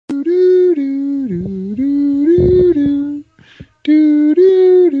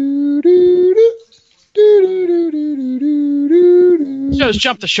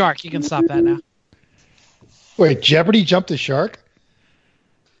jumped the shark. You can stop that now. Wait, Jeopardy jumped the shark?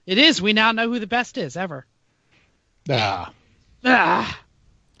 It is. We now know who the best is ever. Ah.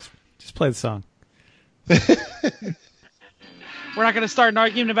 Just play the song. We're not going to start an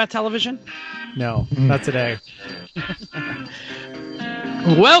argument about television? No, not today.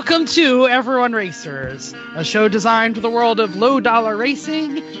 Welcome to Everyone Racers, a show designed for the world of low-dollar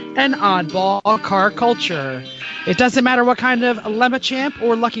racing and oddball car culture. It doesn't matter what kind of Lemma-Champ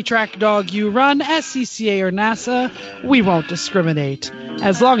or Lucky Track dog you run, SCCA or NASA, we won't discriminate,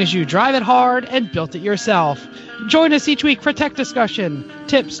 as long as you drive it hard and built it yourself. Join us each week for tech discussion,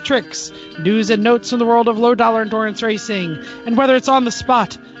 tips, tricks, news and notes from the world of low-dollar endurance racing, and whether it's on the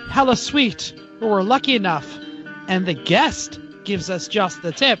spot, hella sweet, or we're lucky enough, and the guest gives us just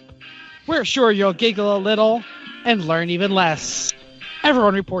the tip, we're sure you'll giggle a little and learn even less.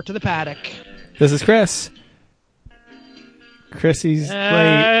 Everyone report to the paddock. This is Chris. Chrissy's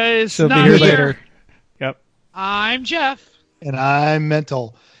late. She'll be not here here. later. Yep. I'm Jeff. And I'm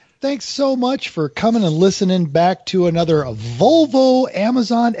Mental. Thanks so much for coming and listening back to another Volvo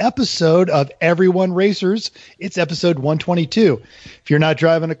Amazon episode of Everyone Racers. It's episode 122. If you're not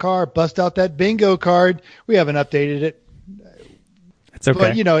driving a car, bust out that bingo card. We haven't updated it. It's okay.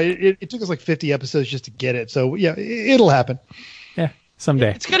 But, you know, it took us like 50 episodes just to get it. So, yeah, it'll happen. Yeah,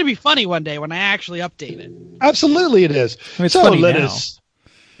 someday. It's going to be funny one day when I actually update it. Absolutely it is. I mean, it's funny now.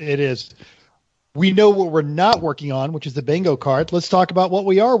 It is. We know what we're not working on, which is the bingo card. Let's talk about what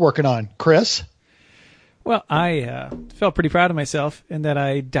we are working on. Chris? Well, I felt pretty proud of myself in that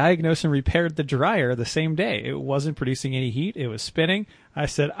I diagnosed and repaired the dryer the same day. It wasn't producing any heat. It was spinning. I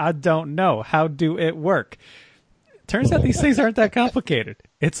said, I don't know. How do it work? Turns out these things aren't that complicated.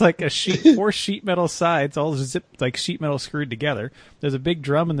 It's like four sheet metal sides, all zipped, like sheet metal screwed together. There's a big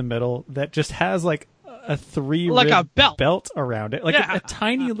drum in the middle that just has like a three-rib belt around it, like a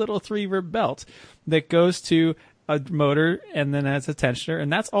tiny little three-rib belt that goes to a motor and then has a tensioner,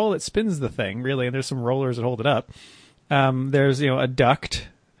 and that's all that spins the thing, really. And there's some rollers that hold it up. There's a duct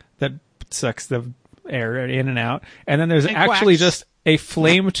that sucks the air in and out, and then there's actually just a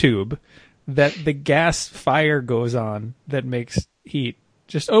flame tube that the gas fire goes on that makes heat.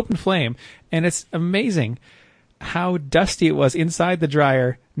 Just open flame, and it's amazing how dusty it was inside the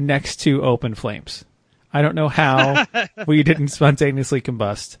dryer next to open flames. I don't know how we didn't spontaneously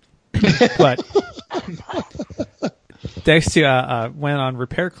combust, but thanks to went on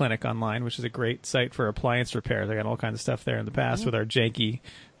Repair Clinic online, which is a great site for appliance repairs. I got all kinds of stuff there in the past with our janky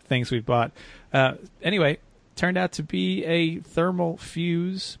things we bought. Anyway, turned out to be a thermal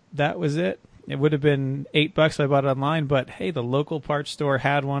fuse. That was it. It would have been $8 if I bought it online, but hey, the local parts store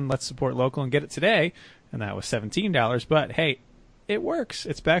had one. Let's support local and get it today, and that was $17. But hey, it works.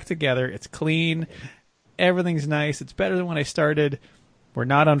 It's back together. It's clean. Everything's nice. It's better than when I started. We're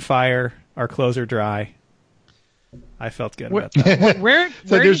not on fire. Our clothes are dry. I felt good about that. Where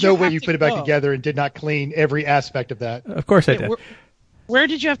So there's no way you to put it back go? together and did not clean every aspect of that. Of course I did. Where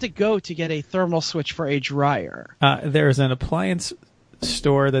did you have to go to get a thermal switch for a dryer? There's an appliance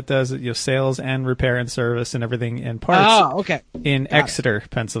store that does sales and repair and service and everything and parts. Oh, okay. In Exeter,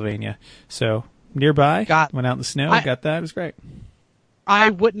 Pennsylvania. So nearby. Went out in the snow. Got that. It was great.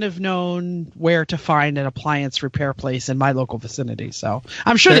 I wouldn't have known where to find an appliance repair place in my local vicinity, so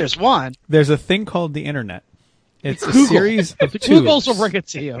I'm sure there's one. There's a thing called the internet. It's Google. a series of tubes. Google's will bring it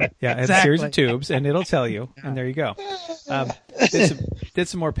to you. Yeah, it's a series of tubes, and it'll tell you, and there you go. Did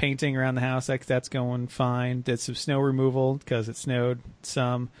some more painting around the house. That's going fine. Did some snow removal because it snowed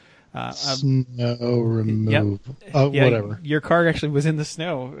some. Snow removal. Whatever. Your car actually was in the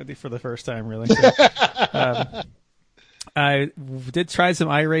snow for the first time, really. So, I did try some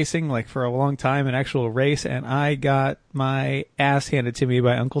iRacing like for a long time, an actual race, and I got my ass handed to me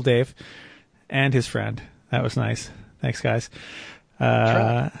by Uncle Dave and his friend. That was nice. Thanks, guys.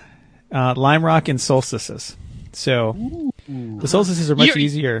 Lime Rock and Solstices. So the Solstices are much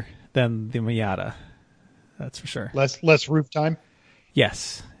easier than the Miata. That's for sure. Less roof time?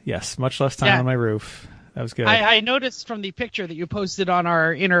 Yes. Much less time on my roof. That was good. I noticed from the picture that you posted on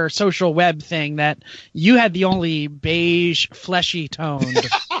our inner social web thing that you had the only beige, fleshy toned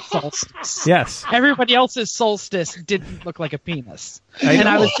Solstice. Yes. Everybody else's Solstice didn't look like a penis.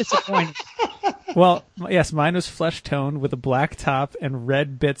 I was disappointed. Well, yes, mine was flesh toned with a black top and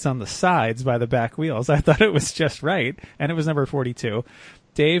red bits on the sides by the back wheels. I thought it was just right, and it was number 42.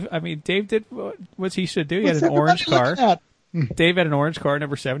 Dave did what he should do. He had an orange car. Dave had an orange car,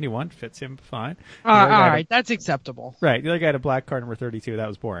 number 71. Fits him fine. All right, that's acceptable. Right. The other guy had a black car, number 32. That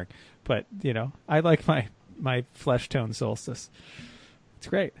was boring. But, I like my flesh tone Solstice. It's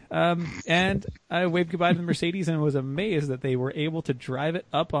great. And I waved goodbye to the Mercedes and was amazed that they were able to drive it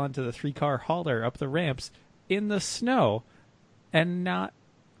up onto the 3-car hauler up the ramps in the snow and not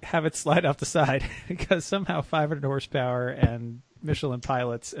have it slide off the side because somehow 500 horsepower and Michelin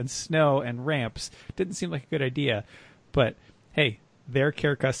pilots and snow and ramps didn't seem like a good idea. But hey, they're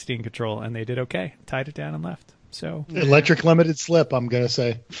care, custody, and control, and they did okay. Tied it down and left. So electric limited slip, I'm going to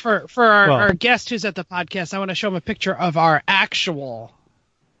say. For our guest who's at the podcast, I want to show him a picture of our actual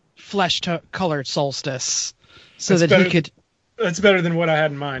flesh-colored Solstice so That's that he better- could... That's better than what I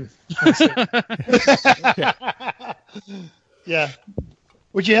had in mind. Yeah.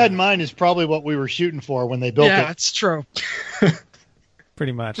 What you had in mind is probably what we were shooting for when they built Yeah, it. it's true.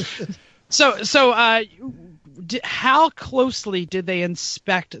 pretty much. So, how closely did they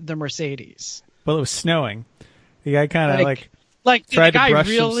inspect the Mercedes? Well, it was snowing. The guy kind of Like, did tried the to guy brush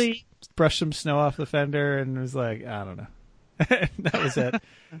really... brush some snow off the fender and was like, I don't know. That was it.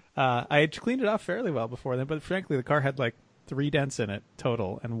 I had cleaned it off fairly well before then, but frankly, the car had like 3 dents in it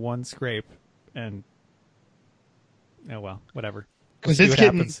total and 1 scrape. And oh well, whatever. Because See it's what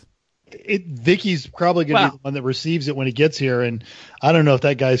getting happens. Vicky's probably going to be the one that receives it when it gets here, and I don't know if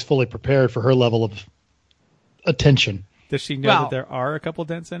that guy's fully prepared for her level of attention. Does she know that there are a couple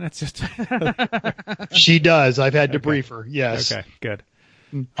dents in it? It's just She does. I've had to brief her. Yes. okay, good.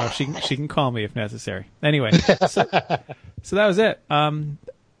 Oh, she can call me if necessary. Anyway, so that was it.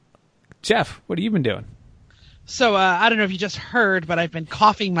 Jeff, what have you been doing? So, I don't know if you just heard, but I've been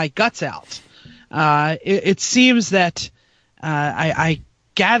coughing my guts out. It seems that I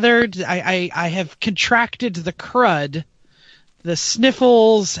gathered, I have contracted the crud, the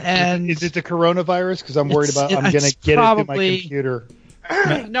sniffles, and... Is it the coronavirus? Because I'm worried about I'm going to get it to my computer.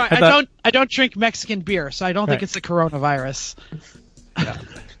 No, I don't drink Mexican beer, so I don't think it's the coronavirus. No.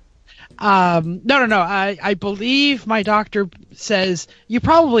 I believe my doctor says you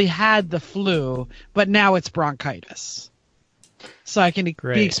probably had the flu, but now it's bronchitis. So I can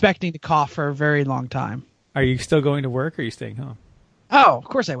be expecting to cough for a very long time. Are you still going to work or are you staying home? Oh, of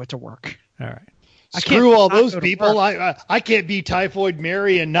course I went to work. All right. Screw all those people. I can't be Typhoid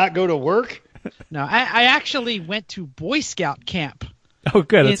Mary and not go to work. No, I actually went to Boy Scout camp. Oh,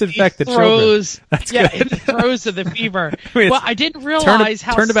 good. Let's infect the children. That's good. In the throes of the fever. I didn't realize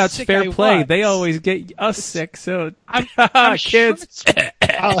how Turnabout's sick fair I play. was. They always get us sick, so I'm kids.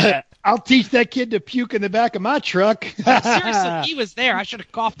 Sure I'll teach that kid to puke in the back of my truck. seriously, he was there. I should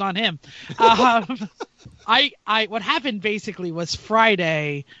have coughed on him. What happened basically was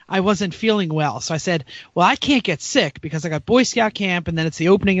Friday, I wasn't feeling well. So I said, well, I can't get sick because I got Boy Scout camp and then it's the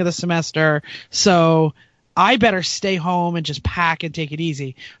opening of the semester. So I better stay home and just pack and take it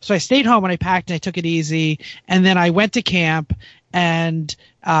easy. So I stayed home and I packed and I took it easy. And then I went to camp, and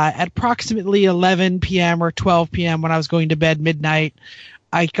at approximately 11 p.m. or 12 p.m. when I was going to bed midnight,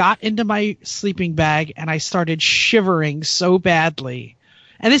 I got into my sleeping bag and I started shivering so badly.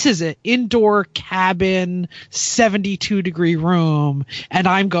 And this is an indoor cabin, 72-degree room. And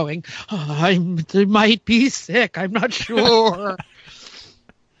I'm going, I might be sick. I'm not sure.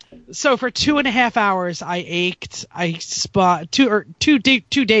 So for 2.5 hours, I ached. I spot 2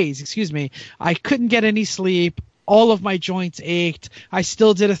 days. Excuse me. I couldn't get any sleep. All of my joints ached. I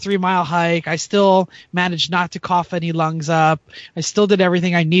still did a 3-mile hike. I still managed not to cough any lungs up. I still did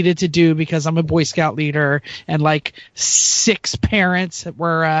everything I needed to do because I'm a Boy Scout leader, and like 6 parents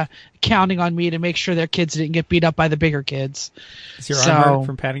were counting on me to make sure their kids didn't get beat up by the bigger kids. Is your arm hurt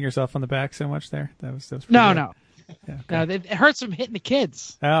from patting yourself on the back so much there? That was no. Yeah, okay. No, it hurts from hitting the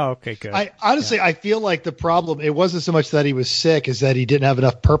kids. Oh, okay, good. I honestly, I feel like the problem, it wasn't so much that he was sick as that he didn't have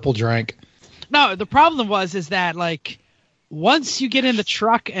enough purple drink. No, the problem is that like once you get in the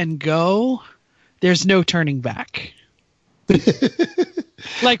truck and go, there's no turning back.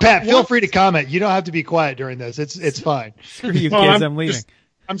 Like Pat, feel free to comment. You don't have to be quiet during this. It's fine. Screw you kids, I'm leaving.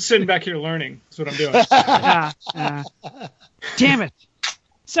 I'm sitting back here learning. That's what I'm doing. Damn it.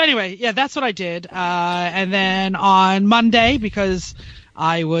 So anyway, yeah, that's what I did. And then on Monday, because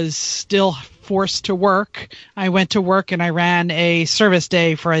I was still forced to work, I went to work and I ran a service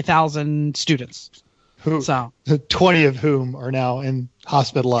day for 1,000 students. 20 of whom are now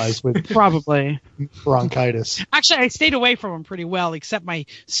hospitalized with probably bronchitis. Actually, I stayed away from them pretty well, except my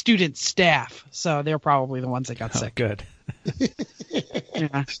student staff. So they're probably the ones that got sick. Good.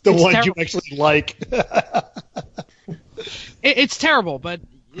 Yeah. The ones you actually like. It's terrible, but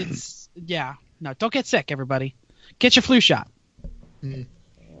it's no, don't get sick, everybody. Get your flu shot.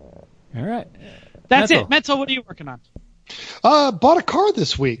 All right. That's it. Mental, what are you working on? Bought a car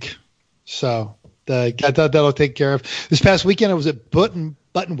this week. So I thought that'll take care of. This past weekend I was at Button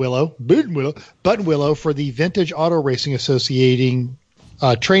Willow for the Vintage Auto Racing Associating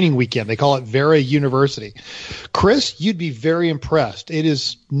training weekend. They call it Vera University. Chris, you'd be very impressed. It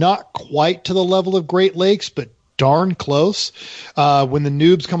is not quite to the level of Great Lakes, but darn close. When the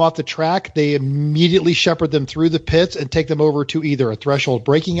noobs come off the track, they immediately shepherd them through the pits and take them over to either a threshold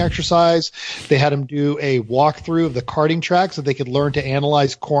braking exercise. They had them do a walkthrough of the karting track so they could learn to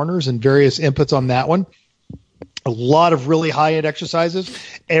analyze corners and various inputs on that one. A lot of really high-end exercises.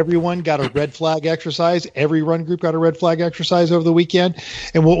 Everyone got a red flag exercise. Every run group got a red flag exercise over the weekend.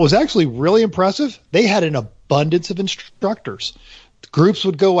 And what was actually really impressive, they had an abundance of instructors. The groups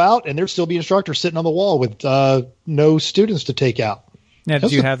would go out, and there'd still be instructors sitting on the wall with no students to take out. Now,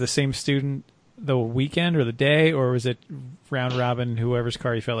 did you have the same student the weekend or the day, or was it round robin, whoever's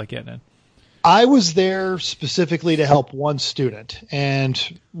car you felt like getting in? I was there specifically to help one student,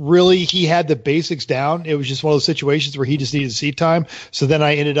 and really he had the basics down. It was just one of those situations where he just needed seat time. So then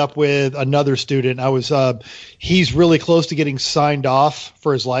I ended up with another student. He's really close to getting signed off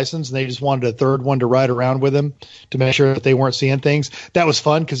for his license, and they just wanted a third one to ride around with him to make sure that they weren't seeing things. That was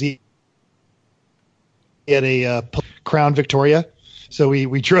fun because he had a Crown Victoria. So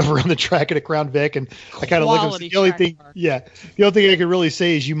we drove around the track at a Crown Vic, and I kind of looked at the only thing. Car. Yeah, the only thing I could really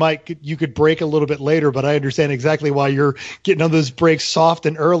say is you could brake a little bit later, but I understand exactly why you're getting on those brakes soft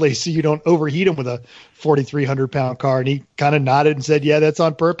and early, so you don't overheat them with a 4,300-pound car. And he kind of nodded and said, "Yeah, that's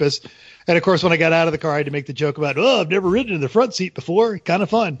on purpose." And of course, when I got out of the car, I had to make the joke about, I've never ridden in the front seat before. Kind of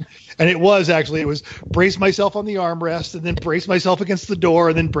fun. And it was brace myself on the armrest and then brace myself against the door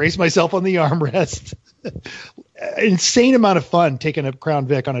and then brace myself on the armrest. Insane amount of fun taking a Crown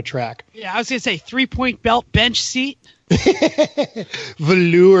Vic on a track. Yeah, I was going to say 3-point belt bench seat.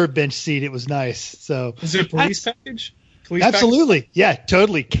 Velour bench seat. It was nice. So is it a police package? Absolutely. Yeah,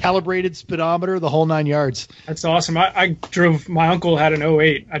 totally. Calibrated speedometer, the whole 9 yards. That's awesome. I drove, my uncle had an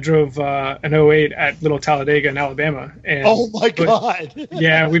 08. I drove an 08 at Little Talladega in Alabama. And oh my God.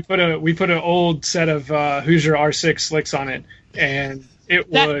 Yeah, we put an old set of Hoosier R6 slicks on it, and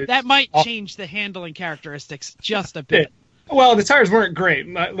that might change the handling characteristics just a bit. Well, the tires weren't great.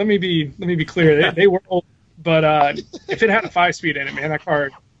 Let me be clear. They were old, but if it had a 5-speed in it, man, that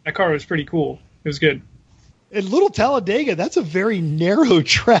car was pretty cool. It was good. In Little Talladega, that's a very narrow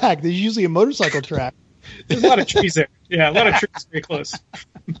track. There's usually a motorcycle track. There's a lot of trees there. Yeah, a lot of trees very close.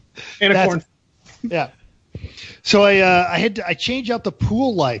 And a corn. Yeah. So I changed out the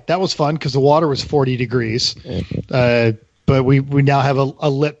pool light. That was fun because the water was 40 degrees. But we now have a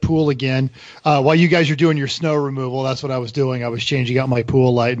lit pool again. While you guys are doing your snow removal, that's what I was doing. I was changing out my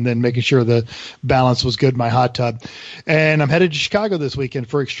pool light and then making sure the balance was good in my hot tub. And I'm headed to Chicago this weekend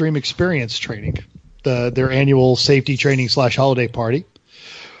for Extreme Experience training. Their annual safety training / holiday party.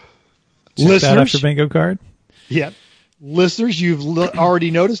 Check that out your bingo card. Yeah. Listeners, you've already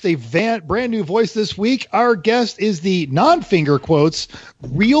noticed a brand new voice this week. Our guest is the non-finger quotes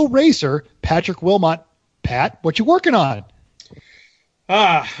real racer, Patrick Wilmot. Pat, what you working on?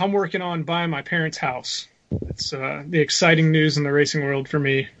 I'm working on buying my parents' house. It's the exciting news in the racing world for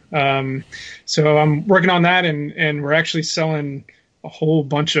me. So I'm working on that, and we're actually selling a whole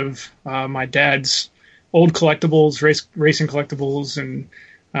bunch of my dad's old collectibles, racing collectibles, and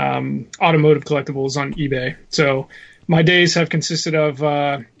automotive collectibles on eBay. So my days have consisted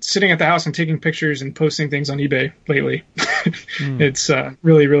of sitting at the house and taking pictures and posting things on eBay lately. It's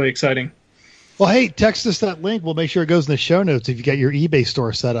really, really exciting. Well, hey, text us that link. We'll make sure it goes in the show notes if you got your eBay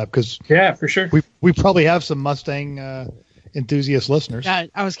store set up. Yeah, for sure. We probably have some Mustang enthusiast listeners. I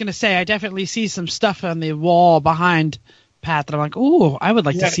was going to say, I definitely see some stuff on the wall behind Pat that I'm like, ooh, I would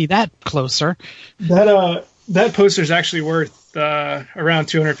like to see that closer. That poster's actually worth around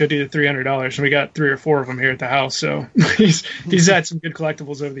 $250 to $300, and we got 3 or 4 of them here at the house. So he's had some good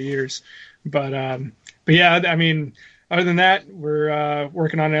collectibles over the years. But yeah, I mean, other than that, we're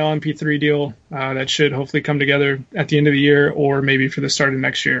working on an LMP3 deal that should hopefully come together at the end of the year or maybe for the start of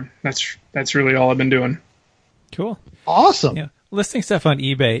next year. That's really all I've been doing. Cool. Awesome. Yeah. Listing stuff on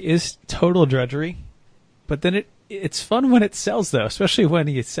eBay is total drudgery, but then it's fun when it sells, though, especially when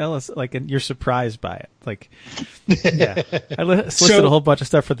you sell us and you're surprised by it. Like, yeah, I listed a whole bunch of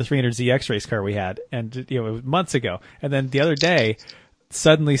stuff for the 300ZX race car we had, and it was months ago, and then the other day,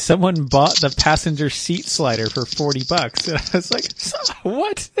 suddenly someone bought the passenger seat slider for $40, and I was like,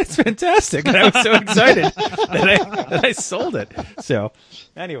 "What? It's fantastic!" And I was so excited that I sold it. So,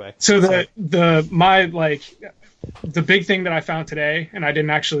 anyway, the big thing that I found today, and I didn't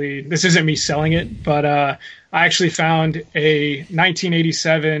actually, this isn't me selling it, but I actually found a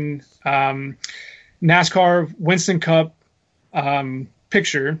 1987 NASCAR Winston Cup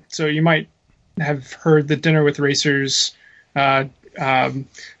picture. So you might have heard the Dinner with Racers their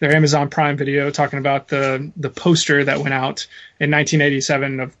Amazon Prime video talking about the poster that went out in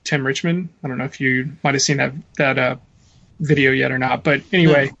 1987 of Tim Richmond. I don't know if you might have seen that video yet or not, but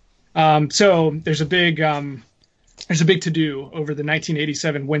anyway, so there's a big to-do over the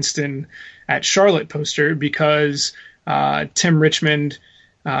 1987 Winston at Charlotte poster because Tim Richmond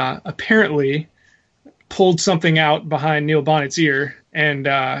apparently pulled something out behind Neil Bonnet's ear and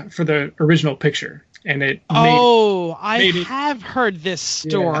for the original picture, and I have heard this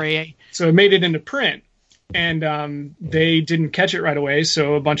story. Yeah. So it made it into print, and they didn't catch it right away.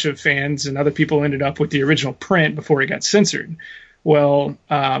 So a bunch of fans and other people ended up with the original print before it got censored. Well,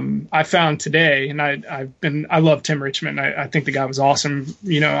 I found today, and I love Tim Richmond. I think the guy was awesome.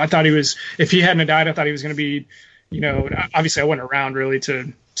 You know, I thought if he hadn't died, I thought he was going to be, you know, obviously I wasn't around really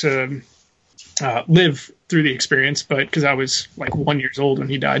to live through the experience, but because I was like 1 year old when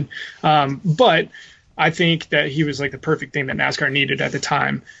he died. But I think that he was like the perfect thing that NASCAR needed at the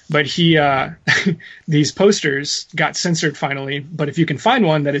time. But these posters got censored finally. But if you can find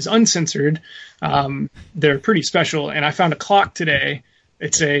one that is uncensored, they're pretty special. And I found a clock today.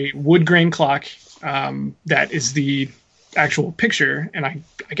 It's a wood grain clock that is the actual picture. And I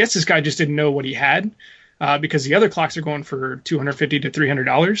guess this guy just didn't know what he had. Because the other clocks are going for $250 to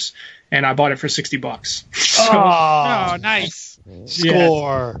 $300, and I bought it for $60. Oh, nice!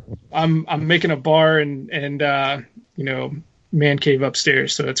 Score. Yeah, I'm making a bar and you know, man cave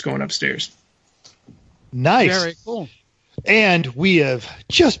upstairs, so it's going upstairs. Nice. Very cool. And we have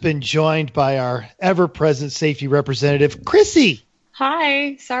just been joined by our ever-present safety representative, Chrissy.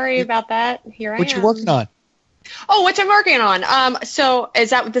 Hi. Sorry about that. Here I am. What you working on? Oh, what I'm working on. So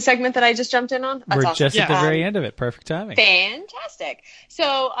is that the segment that I just jumped in on? That's We're awesome. just at the very end of it. Perfect timing. Fantastic. So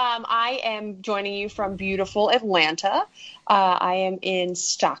I am joining you from beautiful Atlanta. I am in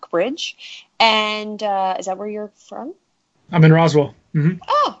Stockbridge. And is that where you're from? I'm in Roswell. Mm-hmm.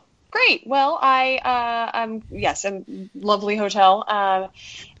 Oh, great. Well, I'm lovely hotel.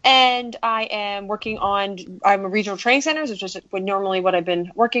 And I am working on, I'm a regional training centers, which is normally what I've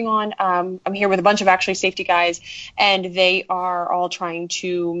been working on. I'm here with a bunch of actually safety guys, and they are all trying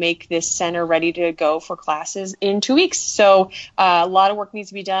to make this center ready to go for classes in 2 weeks. So a lot of work needs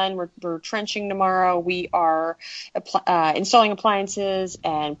to be done. We're trenching tomorrow. We are installing appliances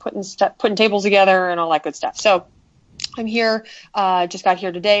and putting tables together and all that good stuff. So I'm here, just got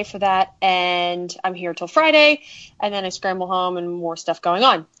here today for that, and I'm here till Friday, and then I scramble home and more stuff going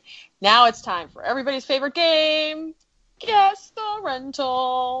on. Now it's time for everybody's favorite game, Guess the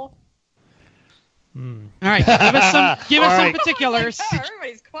Rental. All right, give us some particulars. Oh,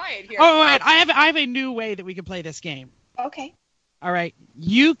 everybody's quiet here. Oh, wait, I have a new way that we can play this game. Okay. All right,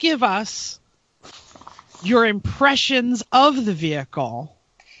 you give us your impressions of the vehicle.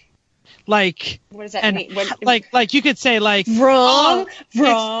 Like, what does that mean? Like you could say like, wrong. It's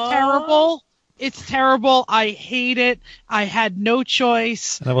terrible. It's terrible. I hate it. I had no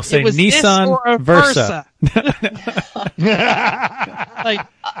choice. And I will say it was Nissan this or Versa.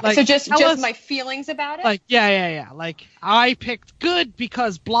 So just my feelings about it. Like yeah. Like I picked good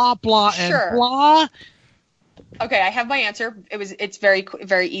because blah blah and Sure. blah. Okay, I have my answer. It's very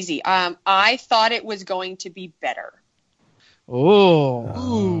very easy. I thought it was going to be better.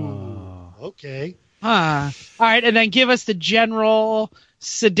 Oh. Okay. All right, and then give us the general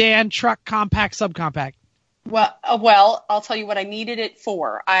sedan, truck, compact, subcompact. Well, I'll tell you what I needed it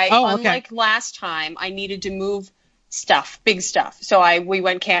for. Unlike last time, I needed to move stuff, big stuff. So we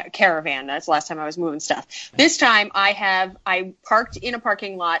went caravan. That's the last time I was moving stuff. This time I parked in a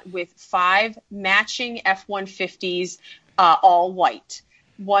parking lot with 5 matching F-150s, all white.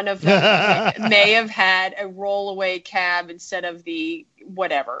 One of them may have had a rollaway cab instead of the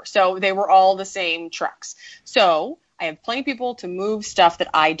whatever. So they were all the same trucks. So I have plenty of people to move stuff that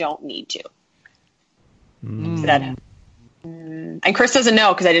I don't need to. And Chris doesn't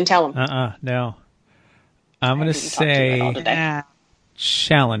know because I didn't tell him. No. I'm going to say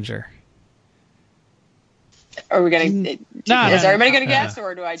Challenger. Are we going to? Is everybody going to guess,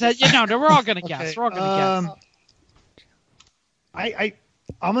 or do I just? No, we're all going to guess. We're all going to guess.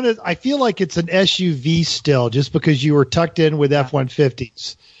 I feel like it's an SUV still, just because you were tucked in with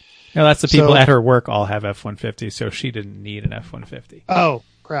F-150s. No, that's the people at her work all have F-150s, so she didn't need an F-150. Oh,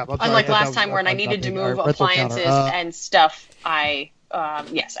 crap. Unlike last time when I needed to move appliances and stuff,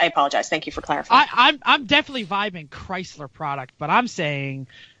 yes, I apologize. Thank you for clarifying. I'm definitely vibing Chrysler product, but I'm saying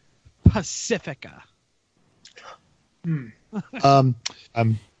Pacifica.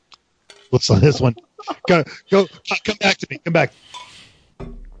 What's on this one? Go, come back to me. Come back.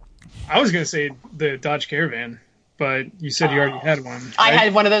 I was going to say the Dodge Caravan, but you said you already had one. Right? I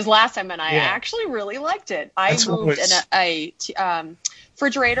had one of those last time, and I Yeah. actually really liked it. I That's what moved was- a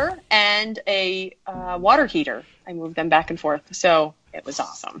refrigerator and a water heater. I moved them back and forth, so it was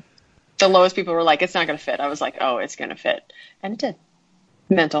awesome. The lowest people were like, "It's not going to fit." I was like, "Oh, it's going to fit," and it did.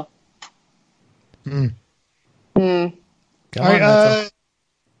 Mental. Come All on, right, Mental.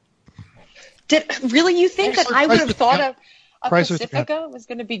 Did really you think that I would have thought a Chrysler Pacifica was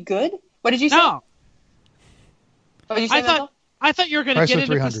going to be good? What did you say? No, What did you say, I thought Mental? I thought you were going to Chrysler get into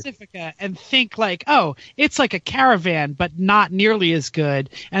 300. Pacifica and think like, oh, it's like a Caravan, but not nearly as good.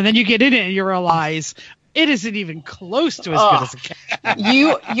 And then you get in it and you realize it isn't even close to as good as a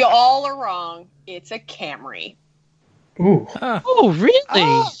Caravan. You all are wrong. It's a Camry. Ooh. Oh,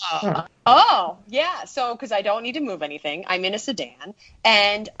 really? Oh, yeah. So, because I don't need to move anything, I'm in a sedan,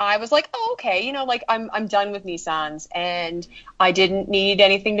 and I was like, oh, okay, like I'm done with Nissans, and I didn't need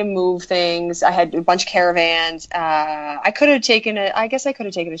anything to move things. I had a bunch of Caravans. I could have taken I guess I could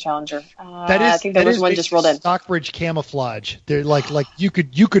have taken a Challenger. I think there was one just rolled in. Stockbridge camouflage. They're like you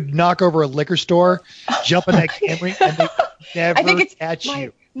could knock over a liquor store, jump in that Camry, and they never I think catch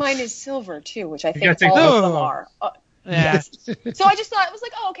you. mine is silver too, which I gotta think take all that. of them are. Yeah. So I just thought it was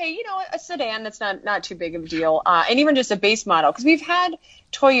like, oh, okay, a sedan that's not too big of a deal, and even just a base model, because we've had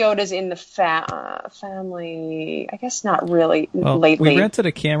Toyotas in the family. I guess not really Well, lately. we rented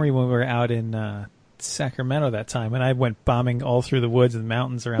a Camry when we were out in Sacramento that time, and I went bombing all through the woods and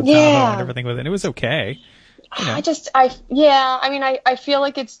mountains around Tahoe Yeah. and everything with it. And it was okay. I feel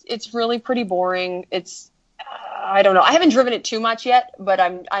like it's really pretty boring. It's I don't know. I haven't driven it too much yet, but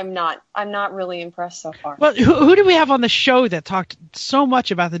I'm not really impressed so far. Well, who do we have on the show that talked so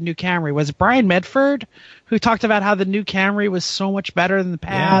much about the new Camry? Was it Brian Medford, who talked about how the new Camry was so much better than the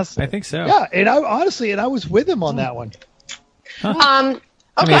past? Yeah, I think so. Yeah, and I was with him on that one. Okay, I mean,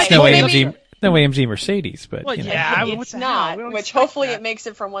 it's no well, maybe- AMG Mercedes, but Well, you know. yeah. I mean, what it's the hell? not, We don't which expect hopefully that. it makes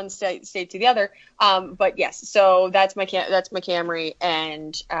it from one state to the other. But yes, so that's my Camry,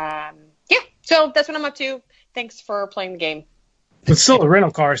 and yeah, so that's what I'm up to. Thanks for playing the game. It's still a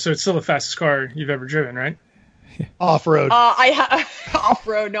rental car, so it's still the fastest car you've ever driven, right? Off road. Off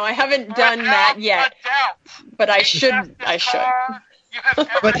road. No, I haven't done that yet, but I should.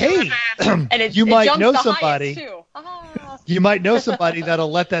 But hey, And it, you it might jumps know the somebody. highest, too. Ah. You might know somebody that'll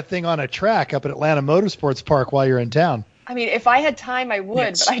let that thing on a track up at Atlanta Motorsports Park while you're in town. I mean, if I had time, I would,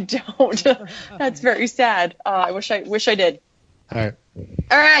 Yes. but I don't. That's very sad. I wish I did. All right.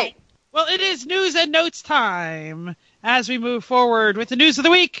 All right. Well, it is news and notes time as we move forward with the news of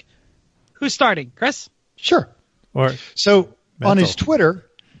the week. Who's starting, Chris? Sure. Or So on Mental. his Twitter,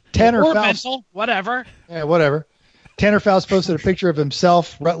 Tanner Or Faust, mental, whatever. whatever. Tanner Faust posted a picture of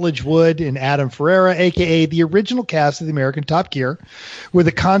himself, Rutledge Wood, and Adam Ferreira, a.k.a. the original cast of the American Top Gear, with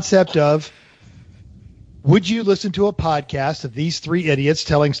the concept of, would you listen to a podcast of these three idiots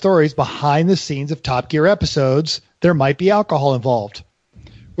telling stories behind the scenes of Top Gear episodes? There might be alcohol involved.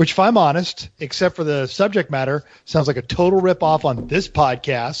 Which, if I'm honest, except for the subject matter, sounds like a total ripoff on this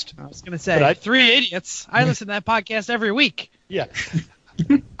podcast. I was going to say, But I- three idiots. I listen to that podcast every week. Yeah.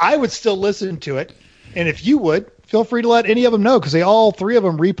 I would still listen to it. And if you would, feel free to let any of them know, because all three of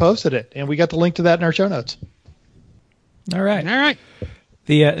them reposted it. And we got the link to that in our show notes. all right. All right.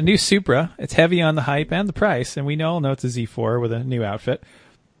 The new Supra, it's heavy on the hype and the price, and we all know it's a Z4 with a new outfit,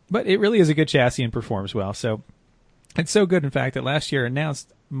 but it really is a good chassis and performs well. So it's so good, in fact, that last year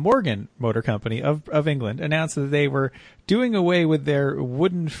announced Morgan Motor Company of England announced that they were doing away with their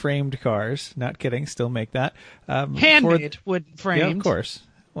wooden framed cars. Not kidding, still make that. Handmade, wood framed. Yeah, of course.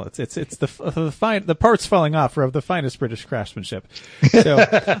 Well, it's the parts falling off are of the finest British craftsmanship. So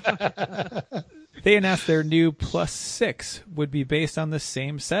they announced their new Plus 6 would be based on the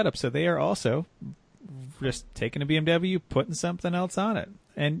same setup. So they are also just taking a BMW, putting something else on it.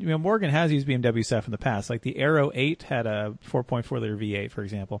 And Morgan has used BMW stuff in the past, like the Aero 8 had a 4.4 liter V8, for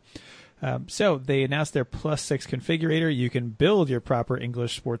example. So they announced their Plus 6 configurator. You can build your proper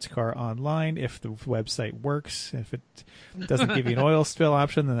English sports car online if the website works. If it doesn't give you an oil spill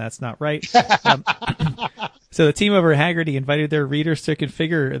option, then that's not right. So the team over at Haggerty invited their readers to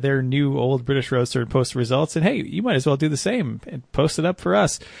configure their new old British Roadster and post the results. And hey, you might as well do the same and post it up for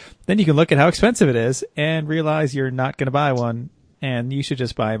us. Then you can look at how expensive it is and realize you're not going to buy one. And you should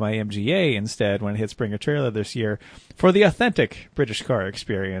just buy my MGA instead when it hits Springer Trailer this year for the authentic British car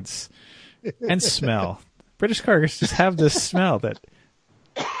experience and smell. British cars just have this smell that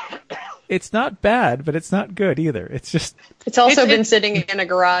it's not bad, but it's not good either. It's just It's also It's- been sitting in a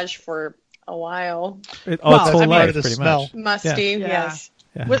garage for a while. its whole I mean, life, the pretty smell. much. Musty, Yeah. yes.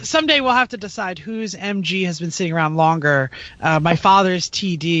 Yeah. Well, someday we'll have to decide whose MG has been sitting around longer, my father's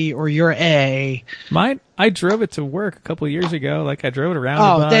TD or your A. Mine, I drove it to work a couple of years ago. Like, I drove it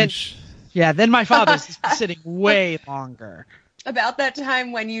around a bunch. Then my father's has been sitting way longer. About that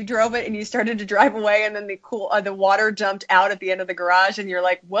time when you drove it and you started to drive away, and then the water jumped out at the end of the garage, and you're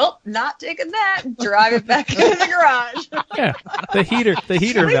like, "Well, not taking that." Drive it back into the garage. Yeah, the heater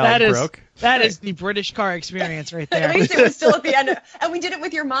valve broke. That is the British car experience right there. At least it was still at the end. And we did it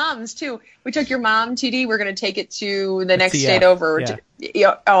with your mom's too. We took your mom TD. We're going to take it to the next state over.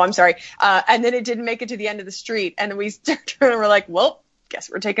 Yeah. I'm sorry. And then it didn't make it to the end of the street, and we turned and we're like, "Well,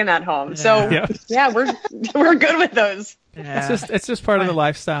 guess we're taking that home." Yeah. So yeah, we're good with those. Yeah. It's just part of the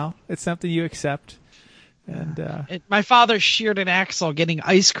lifestyle. It's something you accept. And my father sheared an axle getting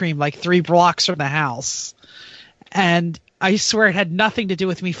ice cream like 3 blocks from the house, and I swear it had nothing to do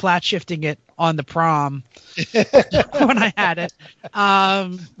with me flat shifting it on the prom when I had it,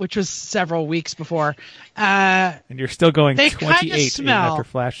 which was several weeks before. and you're still going they 28 smell. after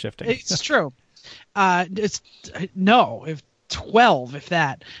flash shifting. It's true. It's 12 if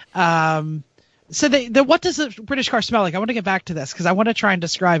that. So what does a British car smell like? I want to get back to this because I want to try and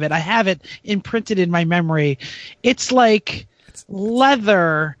describe it. I have it imprinted in my memory. It's like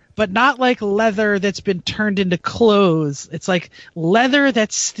leather, but not like leather that's been turned into clothes. It's like leather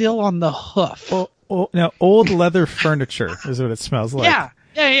that's still on the hoof. Old leather furniture is what it smells like.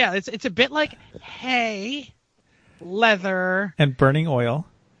 Yeah. It's a bit like hay, leather, And burning oil.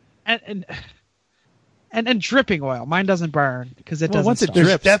 and dripping oil. Mine doesn't burn because it doesn't. Once it start. There's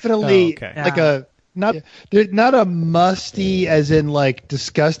drips. definitely Oh, okay. like a not a musty as in like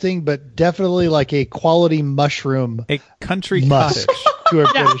disgusting, but definitely like a quality mushroom A country must cottage. to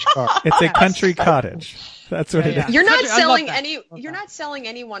a British car. It's a country cottage. That's what it Yeah. is. You're not I love selling that. You're not selling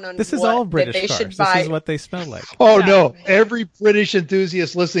anyone on This is what all that British they cars. should This buy. is what they smell like. Oh Yeah. no! Every British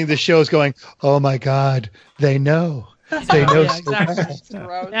enthusiast listening to the show is going, "Oh my God, they know! They know Yeah, so exactly. well." It's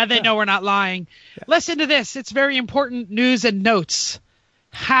gross. Now they know we're not lying. Listen to this. It's very important news and notes.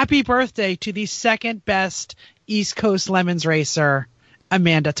 Happy birthday to the second best East Coast Lemons racer,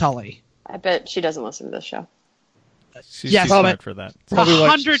 Amanda Tully. I bet she doesn't listen to this show. She's Yes, too smart but- for that. Probably why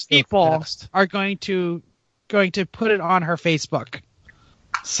 100 she's so people fast. are going to put it on her Facebook.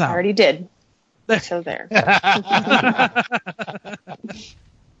 So I already did. So there.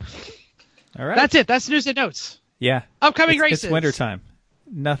 All right. that's it. That's news and notes. Yeah. Upcoming It's races. wintertime.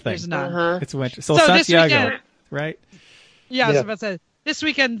 Nothing. There's none. Uh-huh. It's winter. So So this Santiago, weekend- right? Yeah, I was Yeah. about to say. This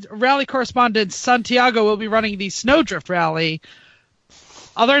weekend, rally correspondent Santiago will be running the Snowdrift Rally.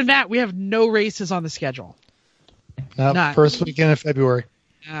 Other than that, we have no races on the schedule. None. First weekend of February.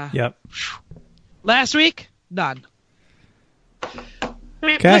 Yep. Last week, none.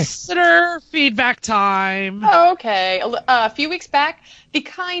 Okay. Listener feedback time. Okay. A few weeks back, the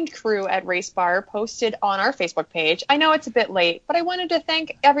Kind crew at Race Bar posted on our Facebook page. I know it's a bit late, but I wanted to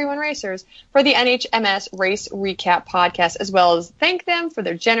thank Everyone Racers for the NHMS Race Recap podcast, as well as thank them for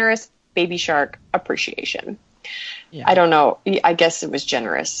their generous Baby Shark appreciation. Yeah. I don't know. I guess it was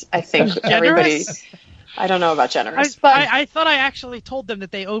generous. I think everybody. I don't know about generous, but I thought I actually told them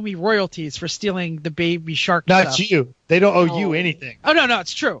that they owe me royalties for stealing the Baby Shark Not stuff. you. They don't owe you Oh. anything. Oh, no,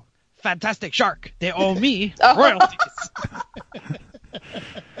 it's true. Fantastic Shark. They owe me Oh. royalties.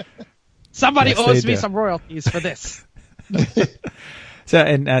 Somebody Yes, owes they me do. some royalties for this. So,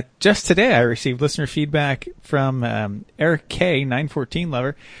 and just today, I received listener feedback from Eric K, 914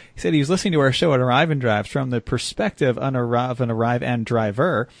 lover. He said he was listening to our show at Arrive and Drives from the perspective of an Arrive and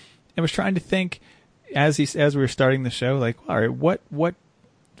Driver, and was trying to think as we were starting the show, like, all right, what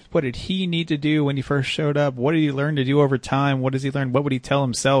did he need to do when he first showed up? What did he learn to do over time? What does he learn? What would he tell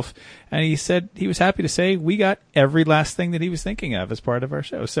himself? And he said he was happy to say we got every last thing that he was thinking of as part of our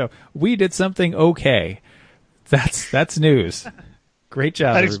show. So we did something okay. That's news. Great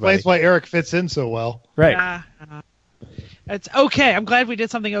job, That everybody. explains why Eric fits in so well. Right. It's okay. I'm glad we did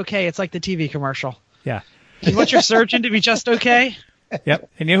something okay. It's like the TV commercial. Yeah. You want your surgeon to be just okay? Yep.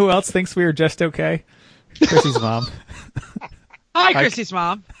 And you know who else thinks we were just okay? Chrissy's mom. Hi, Chrissy's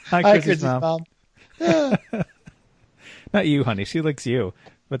mom. Hi, Hi, Chrissy's mom. Not you, honey. She likes you.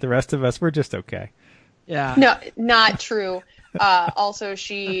 But the rest of us, we're just okay. Yeah. no, not true. Also,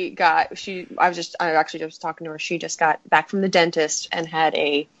 I actually just talking to her. She just got back from the dentist and had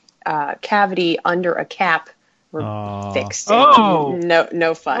a cavity under a cap Aw. fixed. Oh.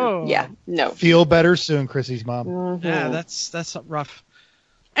 No fun. Oh. Yeah, no. Feel better soon, Chrissy's mom. Yeah, that's rough.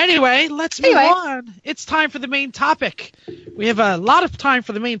 Anyway, let's move on. It's time for the main topic. We have a lot of time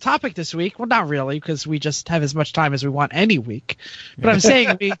for the main topic this week. Well, not really, because we just have as much time as we want any week. But I'm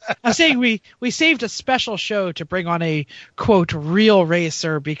saying we saved a special show to bring on a quote real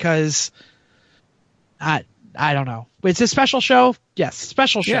racer because I don't know. It's a special show. Yes,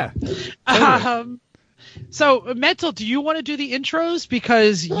 special show. Yeah. So, Mental, do you want to do the intros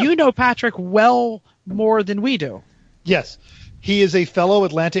because you know Patrick well more than we do? Yes. He is a fellow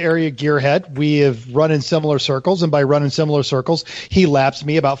Atlanta area gearhead. We have run in similar circles, and by run in similar circles, he laps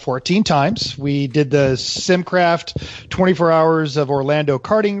me about 14 times. We did the Simcraft 24 Hours of Orlando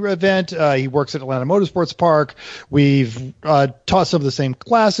karting event. He works at Atlanta Motorsports Park. We've taught some of the same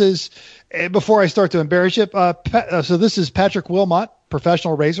classes. Before I start to embarrass you, so this is Patrick Wilmot,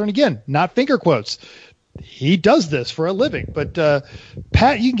 professional racer, and again, not finger quotes. He does this for a living. But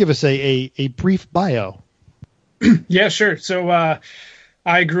Pat, you can give us a brief bio. Yeah, sure. So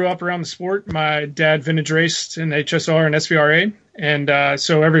I grew up around the sport. My dad vintage raced in HSR and SVRA. And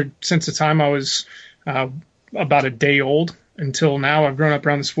so ever since the time I was about a day old until now, I've grown up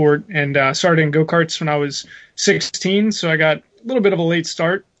around the sport and started in go-karts when I was 16. So I got a little bit of a late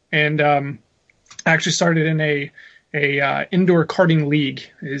start and actually started in a indoor karting league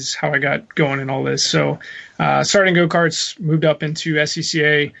is how I got going in all this. So starting go-karts, moved up into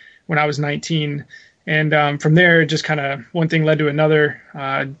SCCA when I was 19. And from there, just kind of one thing led to another.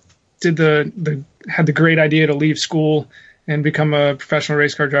 Had the great idea to leave school and become a professional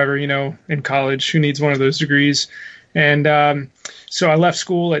race car driver, in college. Who needs one of those degrees? And so I left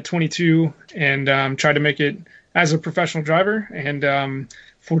school at 22 and tried to make it as a professional driver. And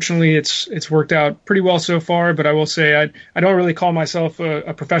fortunately, it's worked out pretty well so far. But I will say I don't really call myself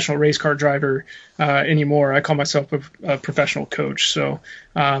a professional race car driver anymore. I call myself a professional coach. So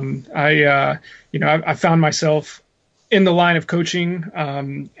I found myself in the line of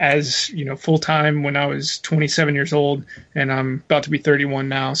coaching as full time when I was 27 years old, and I'm about to be 31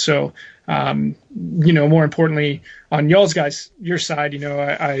 now. So more importantly, on your side,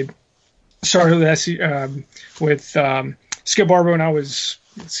 I started with Skip Barber when I was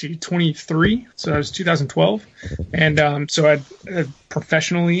 23, so that was 2012, and so I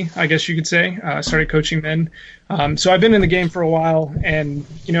professionally, I guess you could say, started coaching then. So I've been in the game for a while, and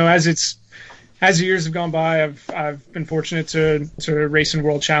as the years have gone by, I've been fortunate to race in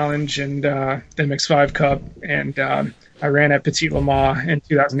World Challenge and the MX5 Cup, and I ran at Petit Le Mans in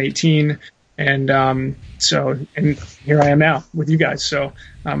 2018, and so here I am now with you guys. So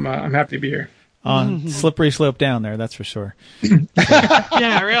I'm happy to be here. On slippery slope down there, that's for sure.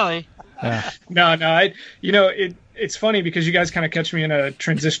 Yeah, really. Yeah. No, it's funny because you guys kind of catch me in a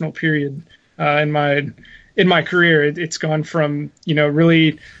transitional period in my career. It's gone from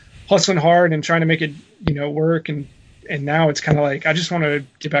really hustling hard and trying to make it work, and now it's kind of like I just want to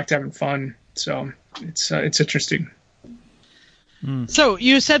get back to having fun. So it's interesting. So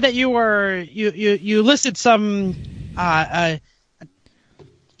you said that you listed some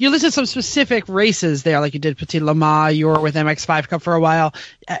you listed some specific races there, like you did Petit Le Mans. You were with MX5 Cup for a while.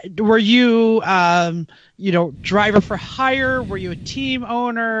 Were you, driver for hire? Were you a team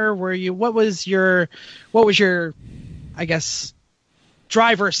owner? What was your, I guess,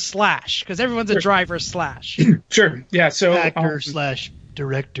 driver slash? Because everyone's a driver slash. Sure. Yeah. So actor slash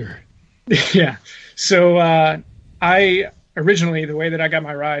director. Yeah. So I originally, the way that I got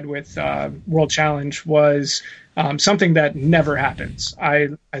my ride with World Challenge was something that never happens. I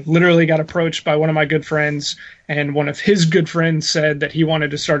literally got approached by one of my good friends, and one of his good friends said that he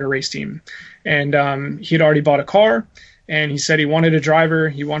wanted to start a race team, and he had already bought a car, and he said he wanted a driver.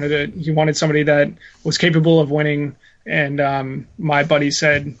 He wanted somebody that was capable of winning, and my buddy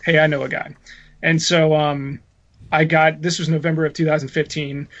said, "Hey, I know a guy," and so this was November of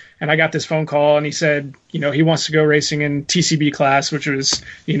 2015, and I got this phone call, and he said, he wants to go racing in TCB class, which was,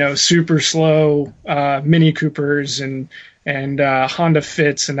 super slow Mini Coopers and Honda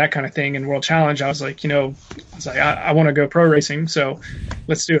Fits and that kind of thing in World Challenge. I was like, I want to go pro racing, so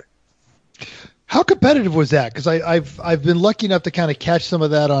let's do it. How competitive was that? Because I've been lucky enough to kind of catch some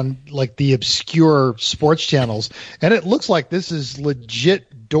of that on like the obscure sports channels, and it looks like this is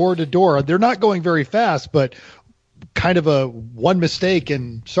legit door to door. They're not going very fast, but kind of a one mistake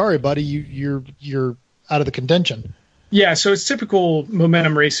and sorry, buddy, you're out of the contention. Yeah, so it's typical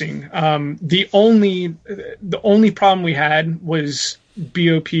momentum racing. The only problem we had was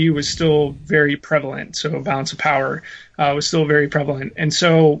BOP was still very prevalent. So balance of power was still very prevalent. And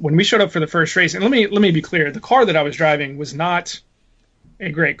so when we showed up for the first race, and let me be clear, the car that I was driving was not a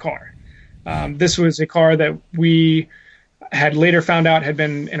great car. This was a car that we had later found out had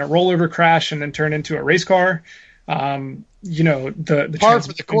been in a rollover crash and then turned into a race car. the par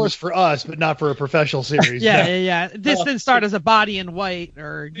for the course for us, but not for a professional series. Yeah. This didn't start as a body in white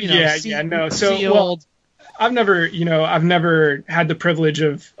or sealed. I've never had the privilege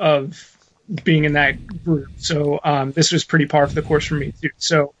of being in that group, so this was pretty par for the course for me too.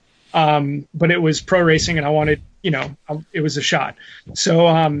 So, but it was pro racing, and I wanted, it was a shot.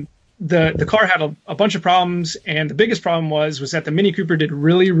 So the car had a bunch of problems, and the biggest problem was that the Mini Cooper did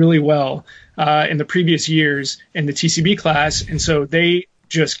really, really well in the previous years in the TCB class, and so they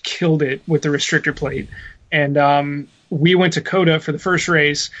just killed it with the restrictor plate. And we went to COTA for the first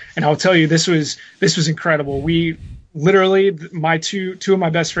race, and I'll tell you, this was incredible. We literally, my two of my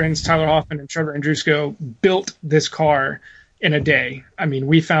best friends, Tyler Hoffman and Trevor Andrusko, built this car in a day. I mean,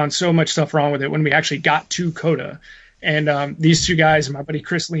 we found so much stuff wrong with it when we actually got to COTA. And these two guys, my buddy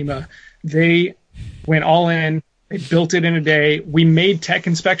Chris Lima, they went all in. They built it in a day. We made tech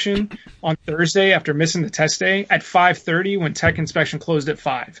inspection on Thursday after missing the test day at 5:30 when tech inspection closed at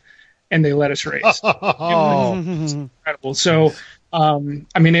 5, and they let us race. It was incredible. So, I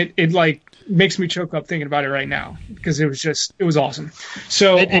mean, it like makes me choke up thinking about it right now because it was awesome.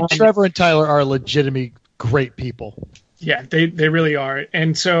 So, and Trevor and Tyler are legitimately great people. Yeah, they really are.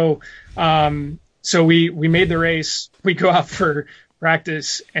 And so, so we made the race. We go out for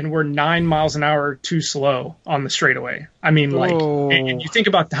practice, and we're 9 miles an hour too slow on the straightaway. I mean, like, and you think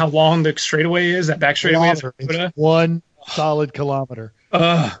about how long the straightaway is, that back straightaway is. It's 1 solid kilometer.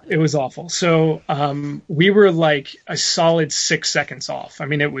 It was awful. So we were like a solid 6 seconds off. I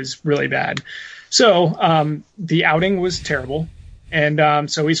mean, it was really bad. So the outing was terrible. And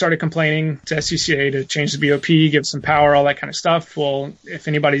so we started complaining to SCCA to change the BOP, give some power, all that kind of stuff. Well, if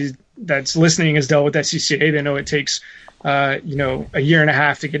anybody that's listening has dealt with SCCA, they know it takes, a year and a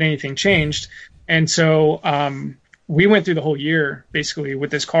half to get anything changed. And so we went through the whole year basically with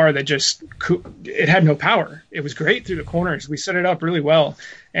this car that it had no power. It was great through the corners. We set it up really well.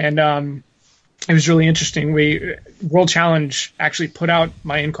 And it was really interesting. World Challenge actually put out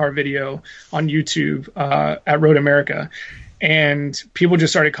my in-car video on YouTube at Road America. And people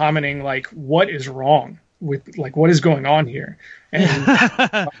just started commenting, like, what is wrong with, like, what is going on here? And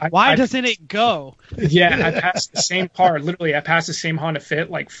why doesn't it go? Yeah, I passed the same car. Literally, I passed the same Honda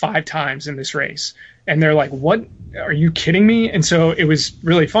Fit like 5 times in this race. And they're like, what? Are you kidding me? And so it was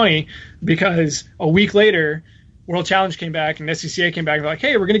really funny because a week later, World Challenge came back and SCCA came back and they're like,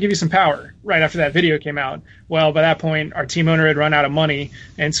 hey, we're going to give you some power right after that video came out. Well, by that point, our team owner had run out of money,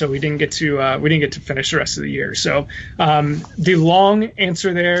 and so we didn't get to finish the rest of the year. So the long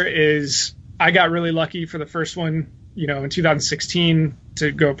answer there is I got really lucky for the first one, in 2016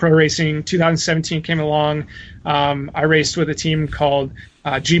 to go pro racing. 2017 came along. I raced with a team called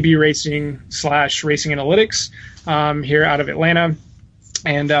GB Racing / Racing Analytics here out of Atlanta.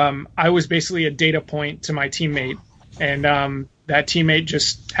 And I was basically a data point to my teammate. And that teammate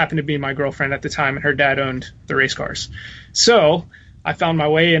just happened to be my girlfriend at the time, and her dad owned the race cars. So I found my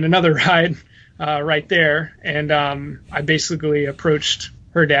way in another ride right there. And I basically approached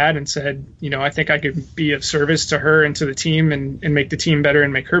her dad and said, I think I could be of service to her and to the team and make the team better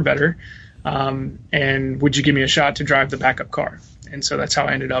and make her better. And would you give me a shot to drive the backup car? And so that's how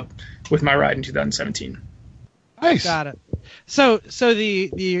I ended up with my ride in 2017. Nice. Got it. So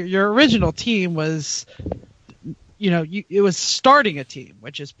your original team was, it was starting a team,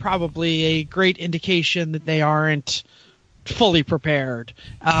 which is probably a great indication that they aren't fully prepared.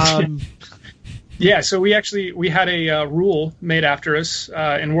 Yeah, so we had a rule made after us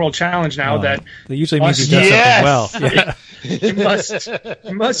in World Challenge now that usually means you've done something well. Yeah.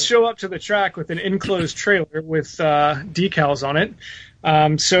 you must show up to the track with an enclosed trailer with decals on it.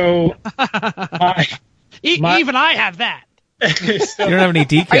 So even I have that. You don't have any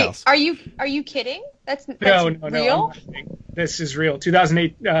decals. Are you kidding? That's no, real? This is real.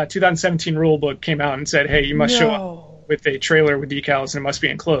 2017 rule book came out and said, hey, you must show up with a trailer with decals, and it must be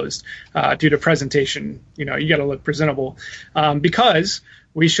enclosed due to presentation. You got to look presentable. Because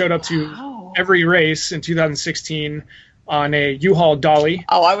we showed up to every race in 2016 on a U-Haul dolly.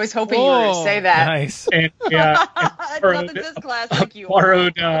 Oh, I was hoping you were going to say that. Nice. And Nothing says classic U-Haul.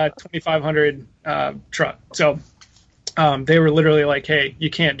 Borrowed 2500 truck. So they were literally like, hey, you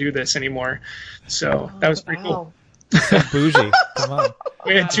can't do this anymore. So that was pretty cool. So bougie. Come on.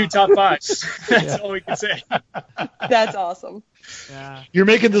 We had 2 top 5s. That's all we can say. That's awesome. Yeah. You're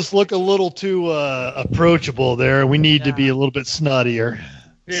making this look a little too approachable there. We need to be a little bit snottier.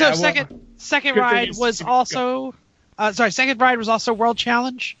 Yeah, so second ride was also World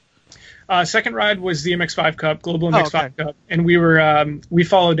Challenge. Second ride was the MX5 Cup, Global MX5 Cup, and we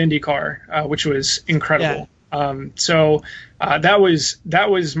followed IndyCar, which was incredible. So that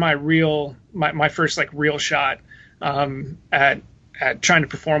was my first like real shot at trying to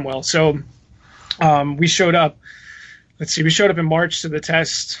perform well. So we showed up. Let's see, we showed up in March to the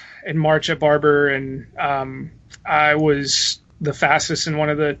test in March at Barber, and I was the fastest in one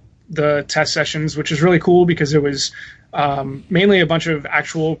of the test sessions, which is really cool because it was mainly a bunch of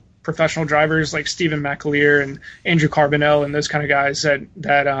actual professional drivers like Stephen McAleer and Andrew Carbonell and those kind of guys that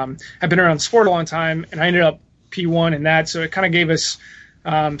have been around the sport a long time. And I ended up P1 in that, so it kind of gave us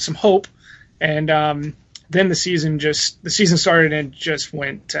some hope. And then the season started and just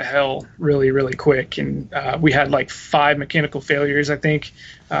went to hell really, really quick. And we had like 5 mechanical failures, I think,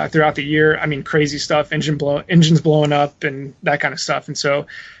 throughout the year. I mean, crazy stuff, engines blowing up and that kind of stuff. And so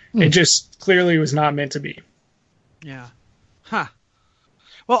it just clearly was not meant to be. Yeah. Huh.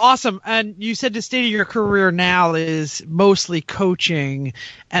 Well, awesome. And you said the state of your career now is mostly coaching,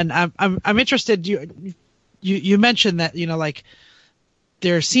 and I'm interested. You mentioned that, like,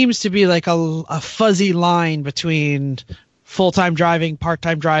 there seems to be like a fuzzy line between full-time driving,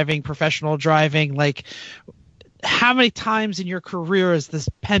 part-time driving, professional driving. Like, how many times in your career has this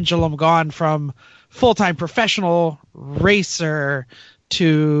pendulum gone from full-time professional racer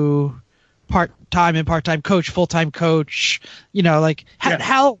to part-time and part-time coach, full-time coach?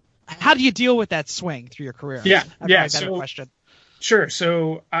 How do you deal with that swing through your career? So, question. Sure.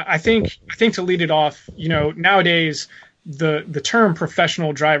 So I think to lead it off, nowadays the term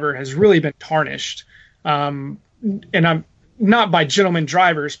professional driver has really been tarnished. And I'm not by gentlemen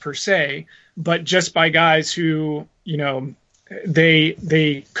drivers per se, but just by guys who,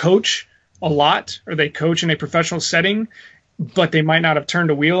 they coach a lot, or they coach in a professional setting, but they might not have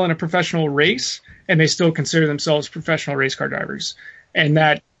turned a wheel in a professional race, and they still consider themselves professional race car drivers. And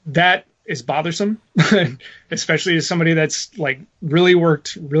that is bothersome, especially as somebody that's like really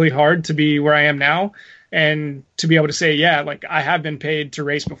worked really hard to be where I am now, and to be able to say, yeah, like I have been paid to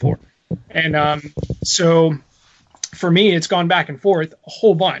race before. And so for me, it's gone back and forth a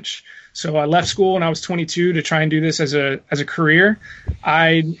whole bunch. So I left school when I was 22 to try and do this as a career.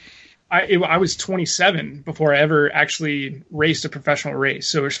 I was 27 before I ever actually raced a professional race.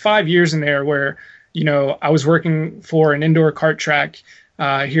 So there's 5 years in there where, I was working for an indoor kart track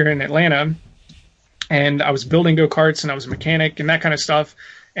here in Atlanta, and I was building go-karts, and I was a mechanic and that kind of stuff.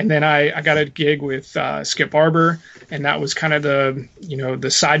 And then I got a gig with Skip Barber, and that was kind of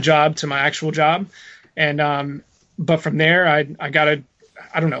the side job to my actual job. And but from there, I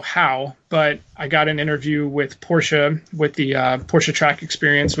don't know how, but I got an interview with Porsche, with the Porsche Track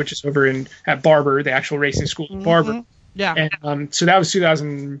Experience, which is over at Barber, the actual racing school at Barber. Yeah. And so that was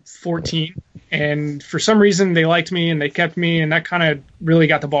 2014. And for some reason, they liked me and they kept me, and that kind of really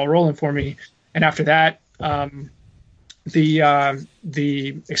got the ball rolling for me. And after that,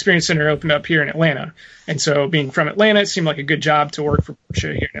 the Experience Center opened up here in Atlanta. And so being from Atlanta, it seemed like a good job to work for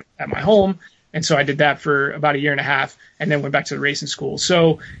Porsche here at my home. And so I did that for about a year and a half, and then went back to the racing school.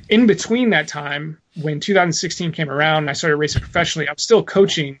 So in between that time, when 2016 came around and I started racing professionally, I was still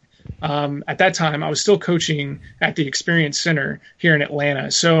coaching. At that time, I was still coaching at the Experience Center here in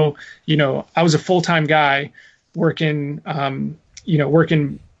Atlanta. So, I was a full-time guy working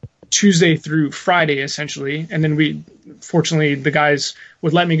Tuesday through Friday, essentially. And then fortunately, the guys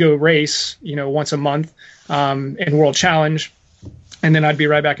would let me go race, once a month in World Challenge. And then I'd be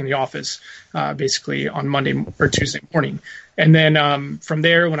right back in the office, basically on Monday or Tuesday morning. And then from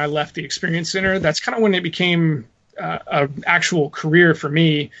there, when I left the Experience Center, that's kind of when it became an actual career for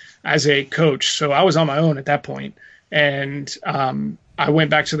me as a coach. So I was on my own at that point. And I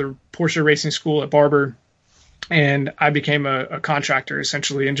went back to the Porsche Racing School at Barber, and I became a contractor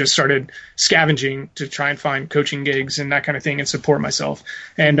essentially, and just started scavenging to try and find coaching gigs and that kind of thing and support myself.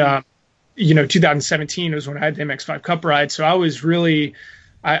 And 2017 was when I had the MX5 Cup ride. So I was really,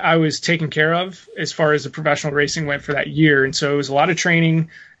 I was taken care of as far as the professional racing went for that year. And so it was a lot of training,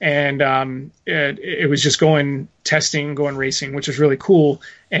 and it was just going racing, which was really cool.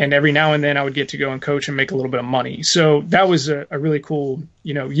 And every now and then I would get to go and coach and make a little bit of money. So that was a really cool,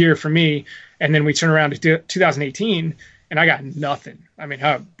 year for me. And then we turned around to 2018 and I got nothing. I mean,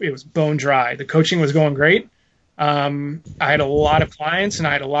 it was bone dry. The coaching was going great. I had a lot of clients and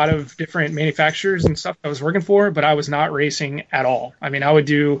I had a lot of different manufacturers and stuff I was working for, but I was not racing at all. I mean, I would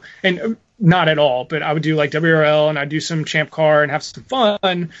do, and not at all, but I would do like WRL, and I'd do some Champ Car and have some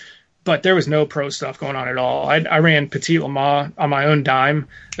fun, but there was no pro stuff going on at all. I ran Petit Le Mans on my own dime,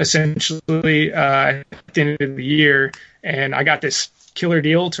 essentially, at the end of the year, and I got this killer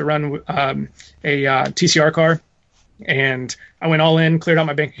deal to run a TCR car, and I went all in, cleared out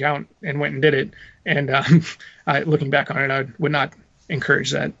my bank account, and went and did it. And looking back on it, I would not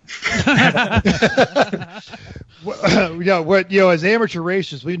encourage that. As amateur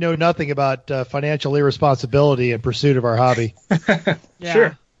racers, we know nothing about financial irresponsibility in pursuit of our hobby. Yeah.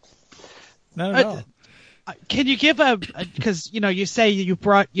 Sure. Not at all. Can you give because you say you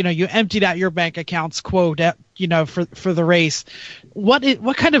brought you emptied out your bank accounts quote for the race. What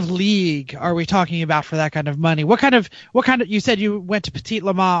kind of league are we talking about for that kind of money? What kind of you said you went to Petit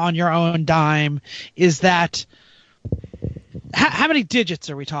Le Mans on your own dime? Is that how many digits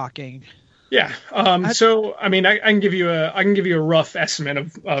are we talking? Yeah. So I mean, I can give you a rough estimate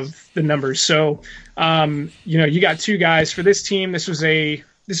of the numbers. So you got two guys for this team. This was a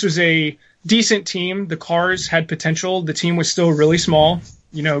decent team. The cars had potential. The team was still really small.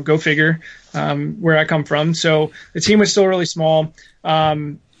 Go figure. Where I come from. So the team was still really small.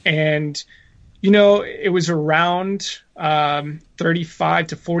 And it was around 35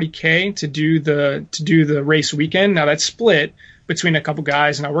 to 40K to do the race weekend. Now that's split between a couple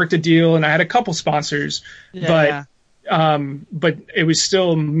guys, and I worked a deal and I had a couple sponsors, but it was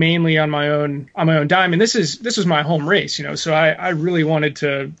still mainly on my own dime. And this was my home race, so I really wanted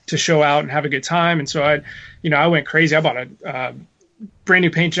to show out and have a good time. And so I went crazy. I bought a brand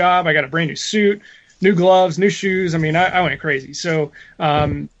new paint job. I got a brand new suit, new gloves, new shoes. I mean, I went crazy. So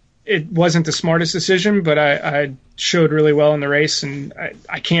it wasn't the smartest decision, but I showed really well in the race, and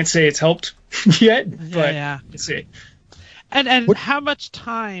I can't say it's helped yet, but let's see. And how much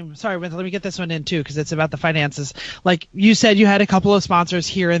time? Sorry, let me get this one in too, because it's about the finances. Like you said, you had a couple of sponsors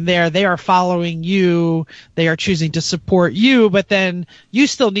here and there. They are following you. They are choosing to support you, but then you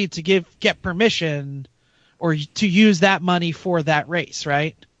still need to get permission or to use that money for that race,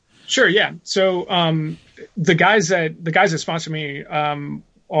 right? Sure. Yeah. So the guys that sponsor me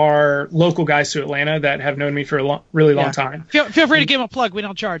are local guys to Atlanta that have known me for a really long time. Feel free to give them a plug. We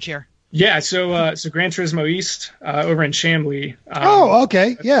don't charge here. Yeah, so Gran Turismo East over in Chambly.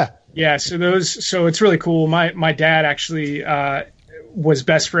 Okay, yeah. Yeah, so it's really cool. My dad actually was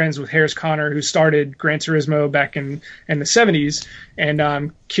best friends with Harris Connor, who started Gran Turismo back in the 70s,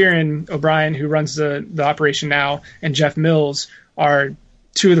 and Kieran O'Brien, who runs the operation now, and Jeff Mills are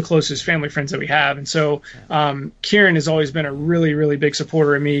two of the closest family friends that we have. And so Kieran has always been a really, really big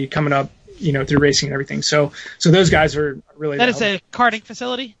supporter of me coming up, through racing and everything. So those guys are really. That is a karting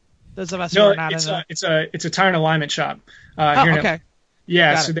facility. Those of us who are not it's a tire and alignment shop. Okay.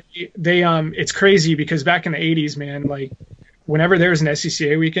 Yeah, so they it's crazy because back in the 80s, man, like whenever there was an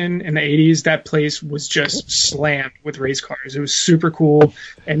SCCA weekend in the 80s, that place was just slammed with race cars. It was super cool,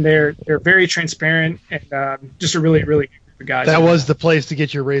 and they're very transparent and just a really, really good group of guys. That was the place to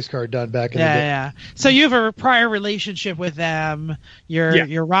get your race car done back in the day. Yeah. So you have a prior relationship with them.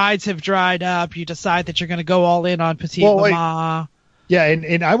 Your rides have dried up. You decide that you're going to go all in on Petit Le Mans. Yeah,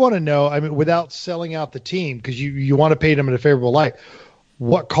 and I want to know, I mean, without selling out the team, because you want to paint them in a favorable light,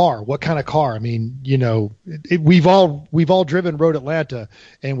 what kind of car? I mean, we've all driven Road Atlanta,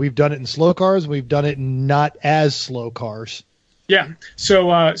 and we've done it in slow cars. We've done it in not as slow cars. Yeah.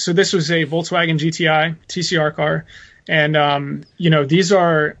 So this was a Volkswagen GTI TCR car, and these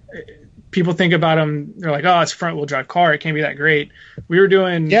are. People think about them, they're like, oh, it's a front-wheel drive car. It can't be that great. We were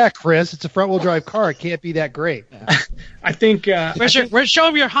doing... Yeah, Chris, it's a front-wheel drive car. It can't be that great. I think... We're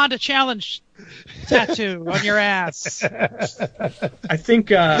showing your Honda Challenge tattoo on your ass. I think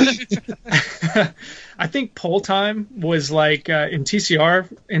pole time was like, in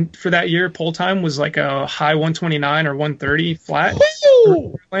TCR for that year, pole time was like a high 129 or 130 flat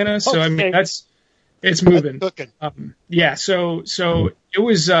for Atlanta. So, I mean, it's moving. Yeah. So it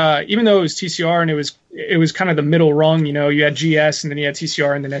was, even though it was TCR and it was kind of the middle rung, you had GS and then you had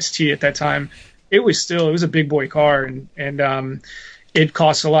TCR and then ST at that time. It was a big boy car and it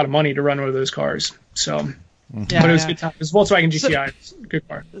costs a lot of money to run one of those cars. So, but it was a good time. It was Volkswagen GTI. It's a good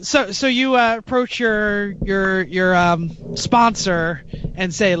car. So you approach your sponsor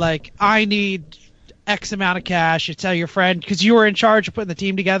and say like, I need X amount of cash. You tell your friend, because you were in charge of putting the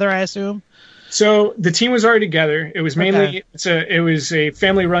team together, I assume. So the team was already together. It was mainly it was a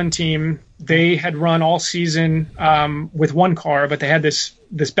family-run team. They had run all season with one car, but they had this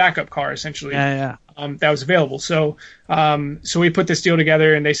backup car essentially that was available. So we put this deal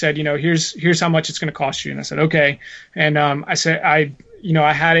together, and they said, here's how much it's going to cost you. And I said, okay. And I said, I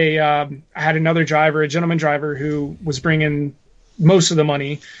had another driver, a gentleman driver, who was bringing most of the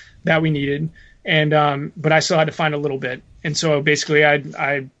money that we needed, and but I still had to find a little bit. And so basically,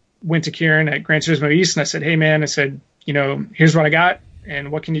 I went to Kieran at Gran Turismo East, and I said, hey, man, here's what I got,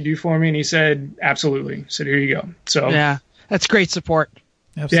 and what can you do for me? And he said, absolutely. I said, here you go. So yeah, that's great support.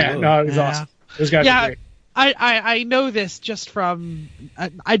 Absolutely. Yeah, no, it was awesome. Those guys are great. I know this just from,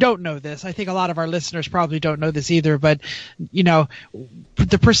 I don't know this. I think a lot of our listeners probably don't know this either, but, you know,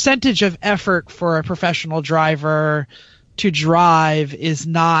 the percentage of effort for a professional driver to drive is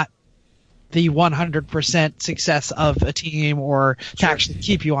not the 100% success of a team or to actually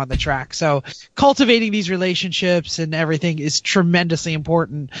keep you on the track. So cultivating these relationships and everything is tremendously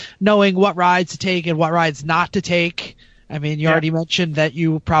important. Knowing what rides to take and what rides not to take. I mean, you already mentioned that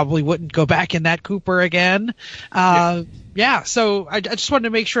you probably wouldn't go back in that Cooper again. So I just wanted to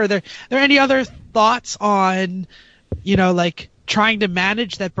make sure. There any other thoughts on, you know, like trying to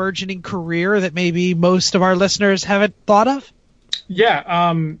manage that burgeoning career that maybe most of our listeners haven't thought of?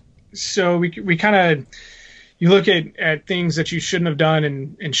 Yeah. So we kind of, you look at things that you shouldn't have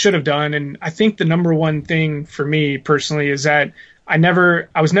done and should have done. And I think the number one thing for me personally is that I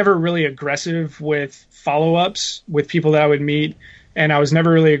was never really aggressive with follow-ups with people that I would meet. And I was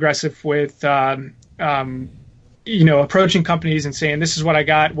never really aggressive with, approaching companies and saying, this is what I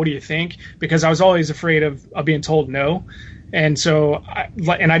got. What do you think? Because I was always afraid of being told no. And so, I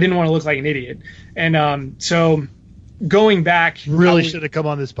didn't want to look like an idiot. And so going back. Really should have come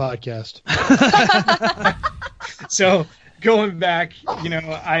on this podcast. So going back,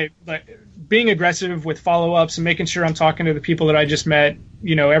 being aggressive with follow-ups and making sure I'm talking to the people that I just met,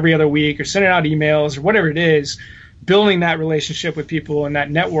 every other week, or sending out emails or whatever it is, building that relationship with people and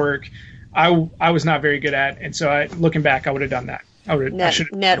that network, I was not very good at. And so looking back, I would have done that.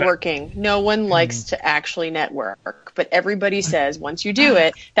 Networking. No one likes to actually network, but everybody says once you do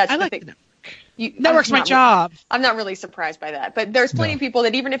it, that's the thing. Network's my job. I'm not really surprised by that, but there's plenty of people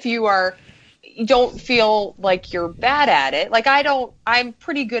that even if you don't feel like you're bad at it. Like I'm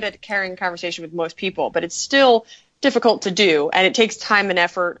pretty good at carrying conversation with most people, but it's still difficult to do, and it takes time and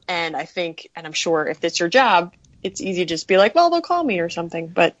effort. And I think, and I'm sure if it's your job, it's easy to just be like, well, they'll call me or something.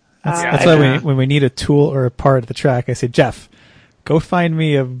 But that's why when we need a tool or a part of the track, I say, Jeff, go find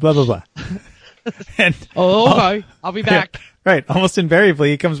me a blah blah blah. And okay, I'll be back. Yeah, right, almost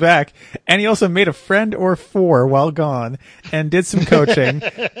invariably he comes back, and he also made a friend or four while gone, and did some coaching,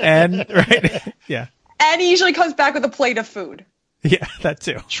 and and he usually comes back with a plate of food. Yeah, that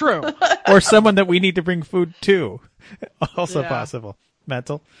too. True. Or someone that we need to bring food to, also possible.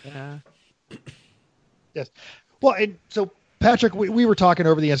 Mental. Yeah. Yes. Well, and so Patrick, we were talking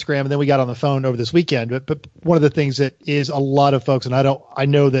over the Instagram, and then we got on the phone over this weekend. But one of the things that is a lot of folks, and I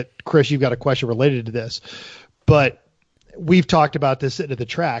know that Chris, you've got a question related to this, but we've talked about this sitting at the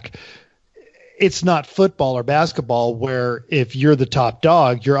track. It's not football or basketball where if you're the top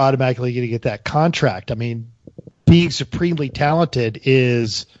dog, you're automatically going to get that contract. I mean, being supremely talented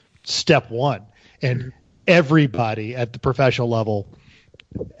is step one, and everybody at the professional level,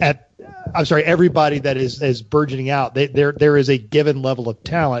 everybody that is burgeoning out, there is a given level of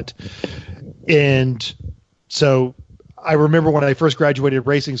talent. And so I remember when I first graduated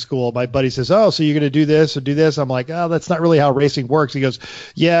racing school, my buddy says, "Oh, so you're going to do this or do this?" I'm like, "Oh, that's not really how racing works." He goes,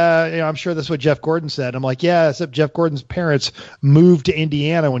 "Yeah, I'm sure that's what Jeff Gordon said." I'm like, "Yeah, except Jeff Gordon's parents moved to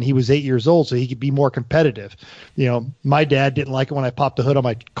Indiana when he was 8 years old so he could be more competitive. My dad didn't like it when I popped the hood on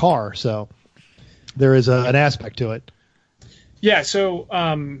my car, so there is an aspect to it." Yeah. So,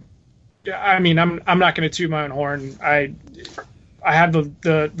 I'm not going to toot my own horn. I have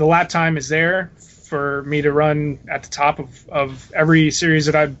the lap time is there for me to run at the top of every series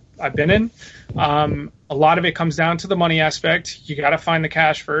that I've been in. A lot of it comes down to the money aspect. You got to find the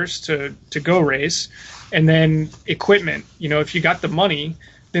cash first to go race, and then equipment. If you got the money,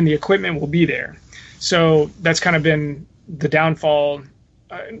 then the equipment will be there. So that's kind of been the downfall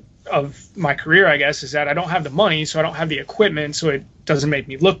of my career, I guess, is that I don't have the money, so I don't have the equipment, so it doesn't make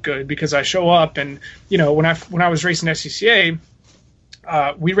me look good because I show up and, when I was racing SCCA,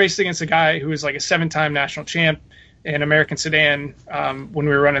 we raced against a guy who was like a 7-time national champ in American Sedan when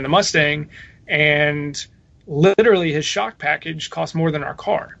we were running the Mustang, and literally his shock package cost more than our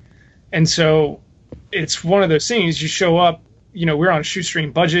car. And so it's one of those things, you show up, we're on a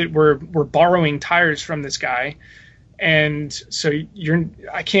shoestring budget, we're borrowing tires from this guy. And so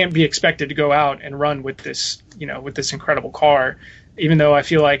I can't be expected to go out and run with this, with this incredible car, even though I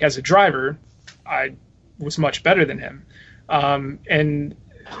feel like as a driver, I was much better than him. And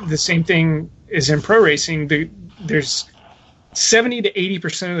the same thing is in pro racing. There's 70 to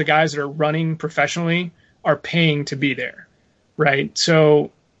 80% of the guys that are running professionally are paying to be there, right? So,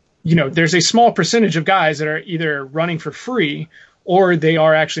 there's a small percentage of guys that are either running for free or they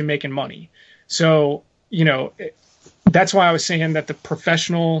are actually making money. So, that's why I was saying that the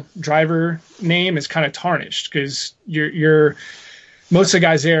professional driver name is kind of tarnished, because most of the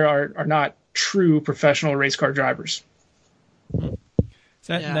guys there are not true professional race car drivers.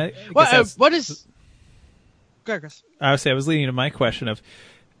 What is? Go ahead, Chris. I was leading to my question of,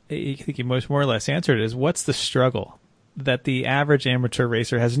 I think you most more or less answered it, is what's the struggle that the average amateur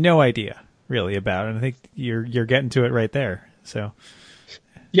racer has no idea really about? And I think you're getting to it right there. So,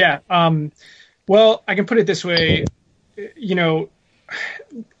 yeah. Well, I can put it this way,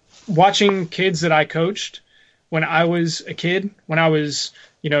 watching kids that I coached when I was a kid, when I was,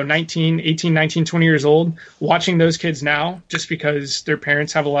 18, 19, 20 years old, watching those kids now, just because their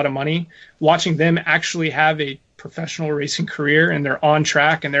parents have a lot of money, watching them actually have a professional racing career and they're on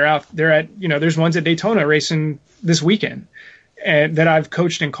track and they're at, there's ones at Daytona racing this weekend and that I've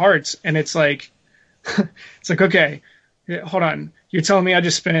coached in karts. And it's like, okay, hold on. You're telling me I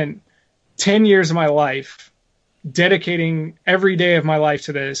just spent 10 years of my life dedicating every day of my life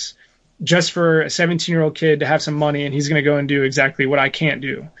to this just for a 17-year-old kid to have some money and he's going to go and do exactly what I can't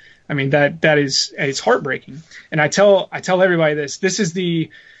do. I mean, it's heartbreaking. And I tell everybody this is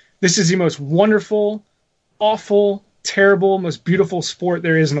the most wonderful, awful, terrible, most beautiful sport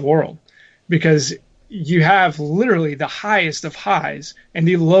there is in the world, because you have literally the highest of highs and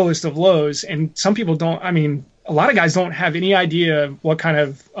the lowest of lows. And some people a lot of guys don't have any idea what kind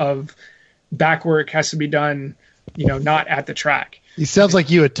of back work has to be done, not at the track. He sounds like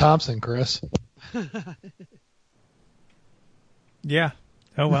you at Thompson, Chris. Yeah.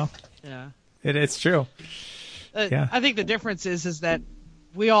 Oh, well. Yeah. It's true. Yeah. I think the difference is that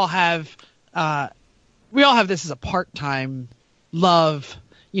we all have this as a part-time love.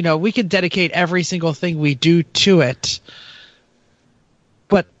 We can dedicate every single thing we do to it,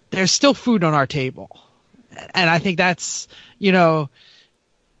 but there's still food on our table. And I think that's,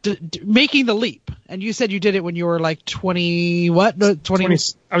 making the leap. And you said you did it when you were like 20, what? No, 20.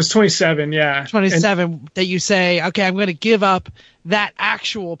 I was 27, yeah. 27, that you say, okay, I'm going to give up that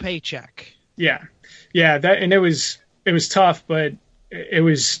actual paycheck. Yeah. Yeah. And it was tough, but it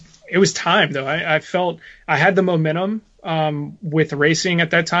was time though. I felt I had the momentum, with racing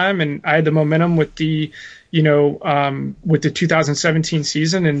at that time. And I had the momentum with the, with the 2017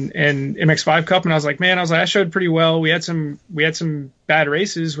 season and MX5 Cup. And I was like, I showed pretty well. We had some bad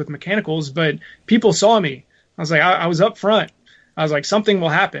races with mechanicals, but people saw me. I was like, I was up front. I was like, something will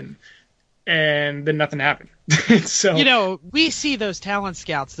happen. And then nothing happened. So, we see those talent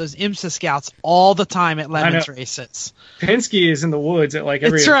scouts, those IMSA scouts all the time at Lemons races. Penske is in the woods at like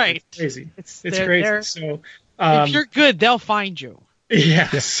every. It's right. It's crazy. It's crazy. So, if you're good, they'll find you. Yeah.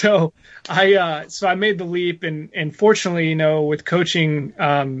 So I made the leap, and fortunately, with coaching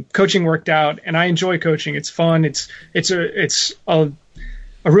worked out, and I enjoy coaching. It's fun. It's a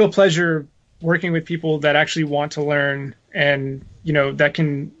real pleasure working with people that actually want to learn and that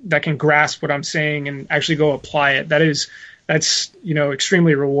can grasp what I'm saying and actually go apply it. That's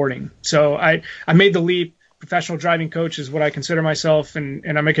extremely rewarding. So I made the leap. Professional driving coach is what I consider myself,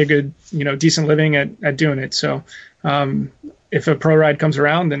 and I make a good, decent living at doing it. So, if a pro ride comes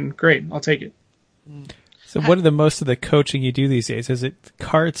around, then great, I'll take it. So what are the most of the coaching you do these days? Is it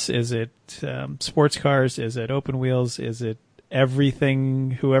karts? Is it sports cars? Is it open wheels? Is it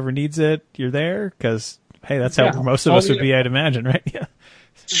everything? Whoever needs it, you're there? Because, hey, that's how most of us would be, I'd imagine, right? Yeah.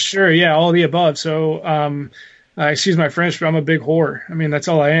 Sure, yeah, all the above. So, excuse my French, but I'm a big whore. I mean, that's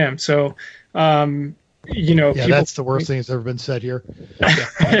all I am. So, yeah, that's the worst thing that's ever been said here.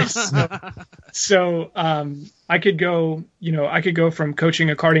 So I could go from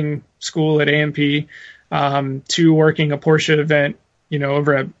coaching a karting school at AMP to working a Porsche event,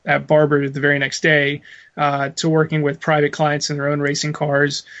 over at Barber the very next day, to working with private clients in their own racing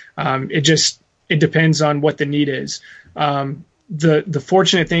cars. It depends on what the need is. The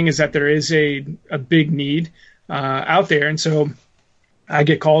fortunate thing is that there is a big need out there, and so I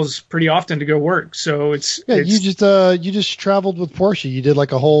get calls pretty often to go work. So you just traveled with Porsche. You did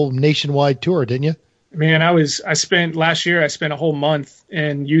like a whole nationwide tour, didn't you? Man, last year I spent a whole month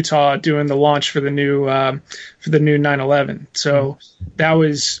in Utah doing the launch for the new 911. So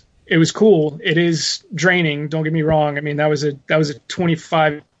it was cool. It is draining. Don't get me wrong. I mean, that was a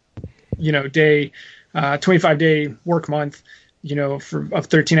 25 day work month, of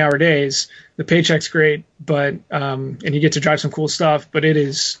 13-hour days. The paycheck's great, but and you get to drive some cool stuff, but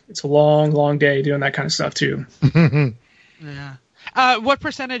it's a long, long day doing that kind of stuff too. Yeah. What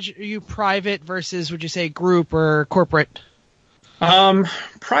percentage are you private versus, would you say, group or corporate?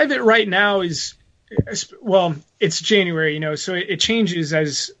 Private right now is, well, it's January, so it changes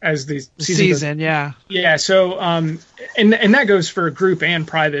as the season goes. Yeah. Yeah. So, and that goes for group and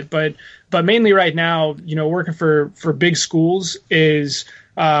private, but mainly right now, working for big schools is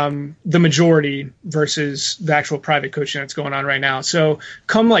the majority versus the actual private coaching that's going on right now. So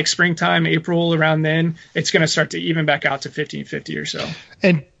come like springtime, April, around then, it's going to start to even back out to 50-50 or so.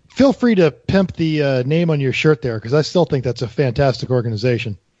 And feel free to pimp the name on your shirt there, because I still think that's a fantastic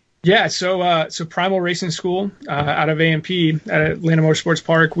organization. Yeah, so Primal Racing School out of AMP at Atlanta Motorsports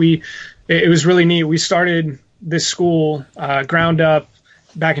Park. It was really neat. We started this school ground up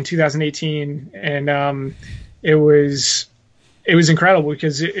back in 2018, and it was incredible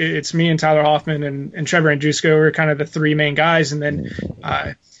because it's me and Tyler Hoffman and Trevor Andrusko are kind of the three main guys, and then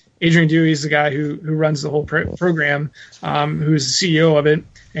Adrian Dewey is the guy who runs the whole program, who's the CEO of it,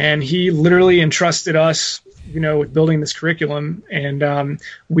 and he literally entrusted us, with building this curriculum, and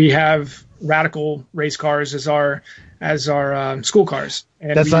we have Radical race cars as our school cars.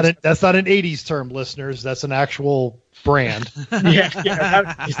 And that's not an 80s term, listeners. That's an actual brand.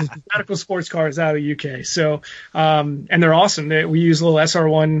 Radical sports cars out of the UK. So, and they're awesome. We use little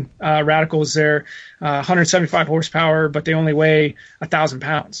SR1 Radicals. They're 175 horsepower, but they only weigh 1,000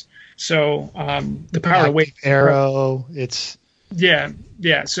 pounds. So the power to weight arrow. So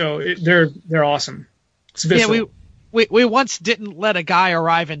they're awesome. It's visceral. Yeah, we once didn't let a guy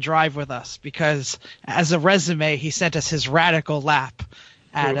arrive and drive with us because, as a resume, he sent us his Radical lap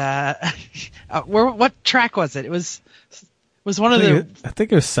at what track was it? It was one of the. I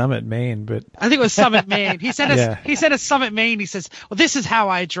think it was Summit, Maine, but I think it was Summit, Maine. He sent us. He sent us Summit, Maine. He says, "Well, this is how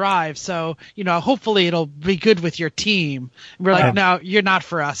I drive, so hopefully it'll be good with your team." And we're like, "No, you're not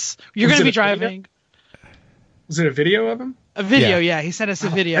for us. You're going to be driving." Was it a video of him? A video, yeah. He sent us a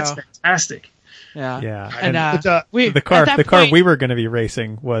video. That's fantastic. Yeah. And the car we were going to be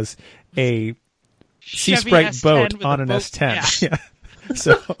racing was a Sea Sprite boat on an S10. Yeah.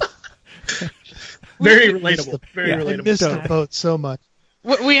 So very relatable. Very relatable. I missed the boat so much.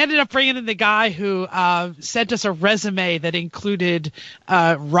 We ended up bringing in the guy who sent us a resume that included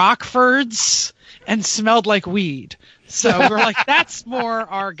Rockfords and smelled like weed. So we're like, that's more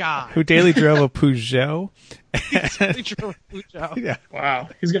our guy. Who daily drove a Peugeot. Yeah. Wow.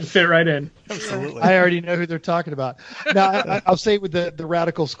 He's going to fit right in. Absolutely. I already know who they're talking about. Now, I'll say with the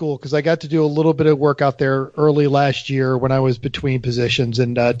Radical School, because I got to do a little bit of work out there early last year when I was between positions,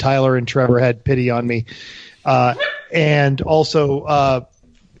 and Tyler and Trevor had pity on me. And also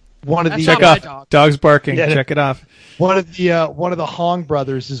one of the... Check off. Dogs barking. Yeah, check it off. One of the Hong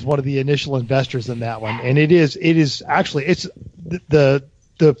brothers is one of the initial investors in that one, and it is actually the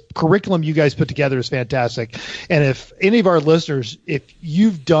curriculum you guys put together is fantastic. And if any of our listeners, if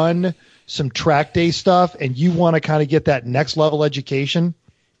you've done some track day stuff and you want to kind of get that next level education,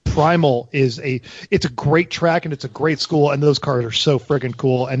 Primal it's a great track and it's a great school, and those cars are so friggin'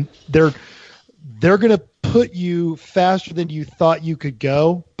 cool, and they're going to put you faster than you thought you could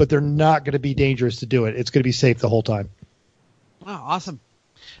go, but they're not going to be dangerous to do it. It's going to be safe the whole time. Wow, awesome.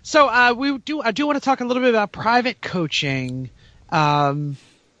 So I do want to talk a little bit about private coaching.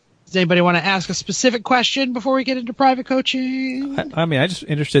 Does anybody want to ask a specific question before we get into private coaching? I'm just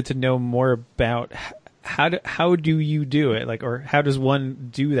interested to know more about how do you do it? Like, or how does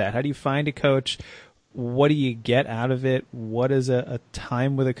one do that? How do you find a coach? What do you get out of it? What does a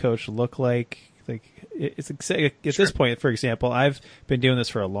time with a coach look like? Like, it's at this point, for example, I've been doing this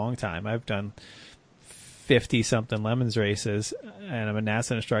for a long time. I've done 50-something Lemons races, and I'm a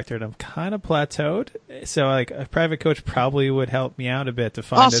NASA instructor, and I'm kind of plateaued. So, like, a private coach probably would help me out a bit to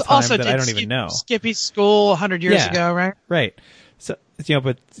find a time that I don't even know. Skippy school 100 years ago, right? Right. So,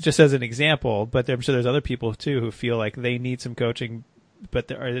 but just as an example, but I'm sure there's other people too who feel like they need some coaching, but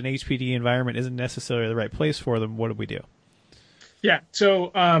an HPD environment isn't necessarily the right place for them. What do we do? Yeah.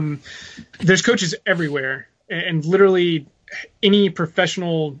 So there's coaches everywhere, and literally any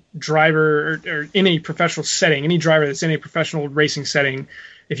professional driver or in a professional setting, any driver that's in a professional racing setting,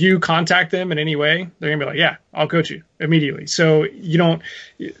 if you contact them in any way, they're going to be like, yeah, I'll coach you immediately. So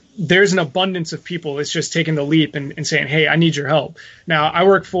there's an abundance of people. It's just taking the leap and saying, hey, I need your help. Now I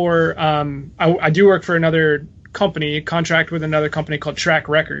work for, I do work for another company, contract with another company called Track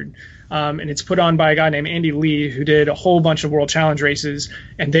Record. And it's put on by a guy named Andy Lee, who did a whole bunch of World Challenge races.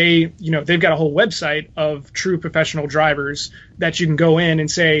 And they've got a whole website of true professional drivers that you can go in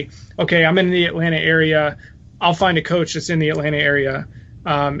and say, okay, I'm in the Atlanta area. I'll find a coach that's in the Atlanta area.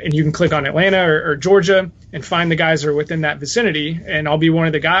 And you can click on Atlanta or Georgia and find the guys that are within that vicinity. And I'll be one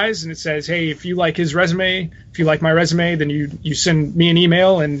of the guys. And it says, hey, if you like his resume, if you like my resume, then you send me an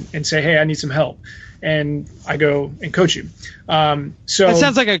email and say, hey, I need some help. And I go and coach you. So that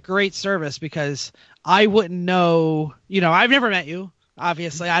sounds like a great service, because I wouldn't know, I've never met you.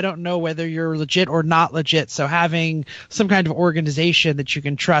 Obviously, I don't know whether you're legit or not legit. So having some kind of organization that you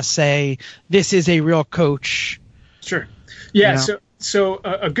can trust, say, this is a real coach. Sure. Yeah. So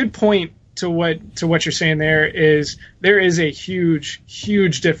a good point to what you're saying there is a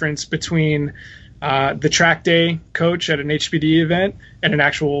huge difference between the track day coach at an HPD event and an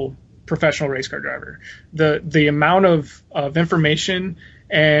actual professional race car driver. The amount of information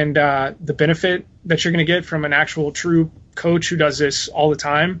and the benefit that you're going to get from an actual true coach who does this all the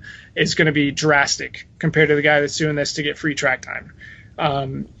time is going to be drastic compared to the guy that's doing this to get free track time.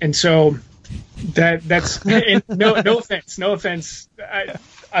 And so that's no offense.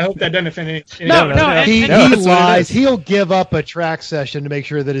 I hope that doesn't offend any. No. He that's lies. He'll give up a track session to make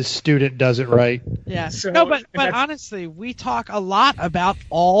sure that his student does it right. Yeah. So- but honestly, we talk a lot about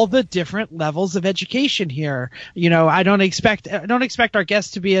all the different levels of education here. You know, I don't expect our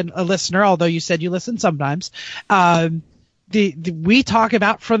guest to be a listener, although you said you listen sometimes. We talk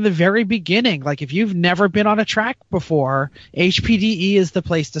about from the very beginning. Like, if you've never been on a track before, HPDE is the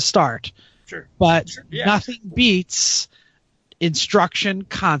place to start. Sure. But Sure, yeah. nothing beats instruction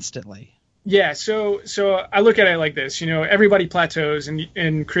constantly. Yeah, so I look at it like this. You know, everybody plateaus,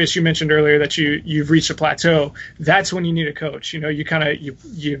 and Chris, you mentioned earlier that you've reached a plateau. That's when you need a coach. You know, you kind of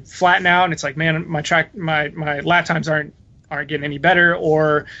you flatten out, and it's like, man, my lap times aren't getting any better,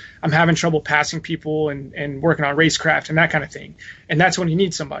 or I'm having trouble passing people and working on racecraft and that kind of thing. And that's when you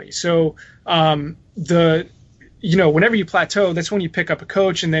need somebody. So whenever you plateau, that's when you pick up a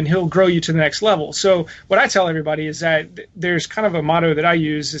coach, and then he'll grow you to the next level. So what I tell everybody is that there's kind of a motto that I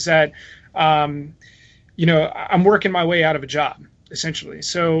use is that, I'm working my way out of a job, essentially.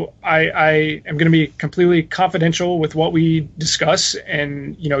 So I am going to be completely confidential with what we discuss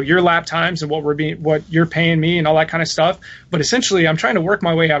and, your lap times and what you're paying me and all that kind of stuff. But essentially, I'm trying to work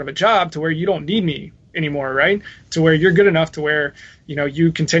my way out of a job to where you don't need me anymore, right? To where you're good enough to where,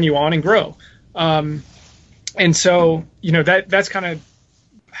 you continue on and grow. And so, that's kind of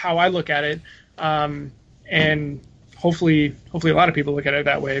how I look at it. And hopefully a lot of people look at it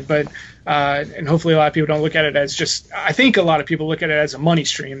that way, but, and hopefully a lot of people don't look at it as just, I think a lot of people look at it as a money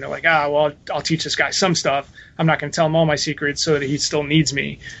stream. They're like, well, I'll teach this guy some stuff. I'm not going to tell him all my secrets so that he still needs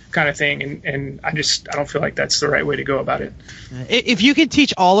me, kind of thing. And I don't feel like that's the right way to go about it. If you can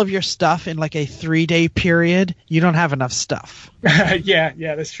teach all of your stuff in like a 3-day period, you don't have enough stuff. Yeah,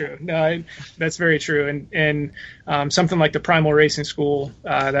 that's true. No, that's very true. And something like the Primal Racing School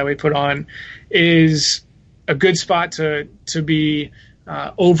that we put on is a good spot to be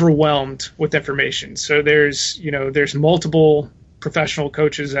overwhelmed with information. So there's multiple professional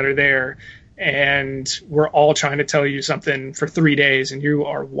coaches that are there, and we're all trying to tell you something for 3 days, and you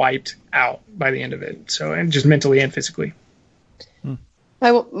are wiped out by the end of it. So, and just mentally and physically.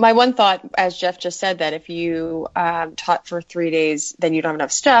 My one thought, as Jeff just said, that if you taught for 3 days, then you don't have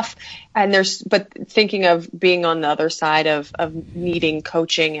enough stuff. But thinking of being on the other side of needing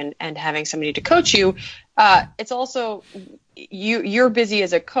coaching and having somebody to coach you, it's also you're busy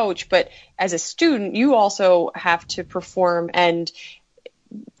as a coach, but as a student, you also have to perform and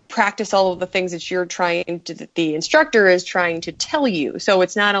practice all of the things that the instructor is trying to tell you. So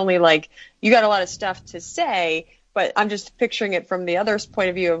it's not only like you got a lot of stuff to say, but I'm just picturing it from the other's point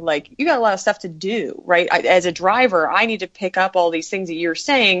of view of like, you got a lot of stuff to do, right? As a driver, I need to pick up all these things that you're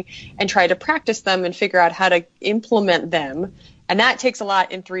saying and try to practice them and figure out how to implement them. And that takes a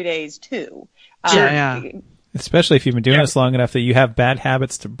lot in 3 days too. Yeah. Especially if you've been doing this long enough that you have bad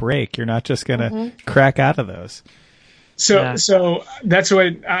habits to break. You're not just going to crack out of those. So that's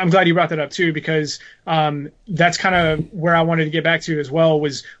what I'm glad you brought that up too, because that's kind of where I wanted to get back to as well.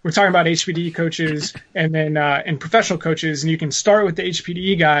 Was we're talking about HPDE coaches and then and professional coaches, and you can start with the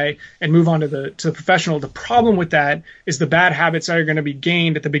HPDE guy and move on to the professional. The problem with that is the bad habits that are going to be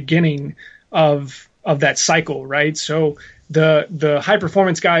gained at the beginning of that cycle, right? So the high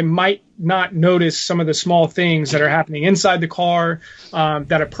performance guy might not notice some of the small things that are happening inside the car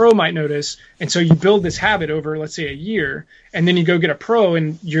that a pro might notice. And so you build this habit over, let's say, a year, and then you go get a pro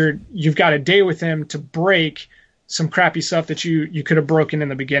and you've got a day with him to break some crappy stuff that you could have broken in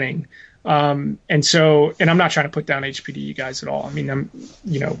the beginning. And I'm not trying to put down HPDE guys at all. I mean,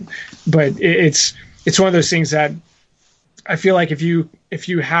 but it's one of those things that I feel like if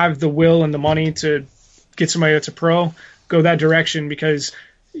you have the will and the money to get somebody that's a pro, go that direction, because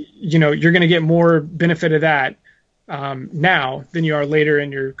you're going to get more benefit of that now than you are later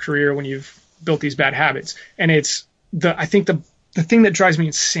in your career when you've built these bad habits. And I think the thing that drives me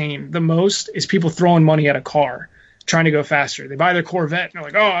insane the most is people throwing money at a car trying to go faster. They buy their Corvette and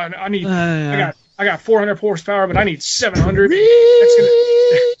they're like, I got 400 horsepower, but I need 700.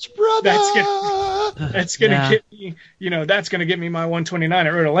 That's going to get me, that's going to get me my 129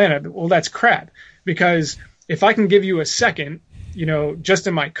 at Road Atlanta. Well, that's crap, because if I can give you a second, just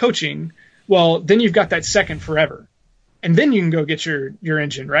in my coaching, well, then you've got that second forever. And then you can go get your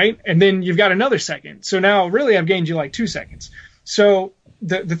engine, right? And then you've got another second. So now really I've gained you like 2 seconds. So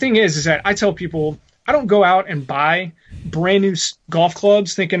the thing is that I tell people I don't go out and buy brand new golf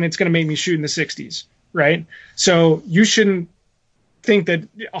clubs thinking it's going to make me shoot in the 60s, right? So you shouldn't think that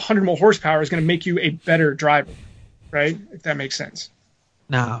 100 more horsepower is going to make you a better driver, right? If that makes sense.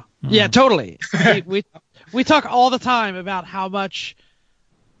 No. Yeah, totally. we talk all the time about how much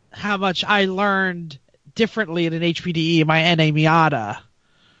I learned differently in an HPDE in my NA Miata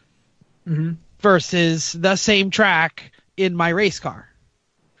versus the same track in my race car.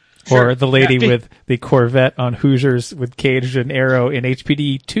 Or the lady with the Corvette on Hoosiers with caged and arrow in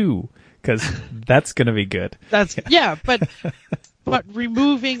HPD 2, because that's going to be good. But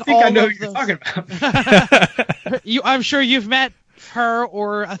removing I think all I know of who you're those, talking about. I'm sure you've met her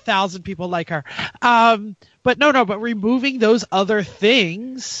or 1,000 people like her. But removing those other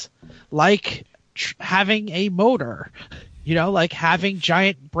things, like having a motor, like having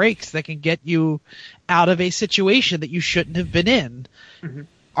giant brakes that can get you out of a situation that you shouldn't have been in,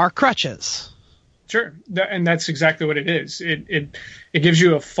 are crutches. Sure, and that's exactly what it is. It gives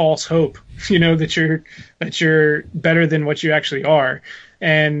you a false hope, that you're better than what you actually are.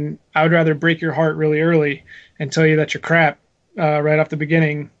 And I would rather break your heart really early and tell you that you're crap right off the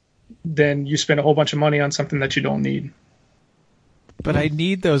beginning than you spend a whole bunch of money on something that you don't need. But I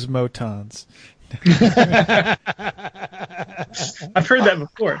need those Motons. I've heard that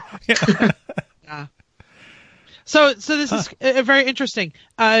before. So this is very interesting.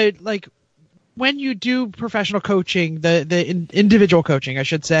 Like when you do professional coaching, the individual coaching, I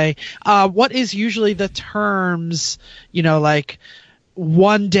should say, what is usually the terms? Like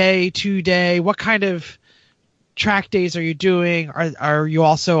 1 day, 2 day. What kind of track days are you doing? Are you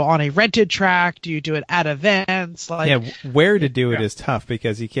also on a rented track? Do you do it at events? Where to do it is tough,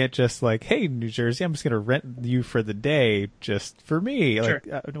 because you can't just hey, New Jersey, I'm just going to rent you for the day just for me. Sure.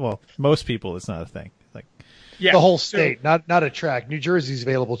 Most people, it's not a thing. The whole state, not a track. New Jersey's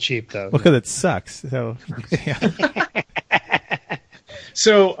available cheap though. Well, because it sucks. So, yeah.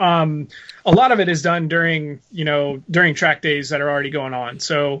 So a lot of it is done during track days that are already going on.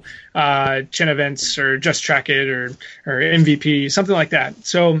 So Chin events or Just Track It or MVP, something like that.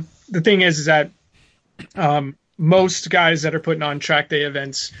 So the thing is that most guys that are putting on track day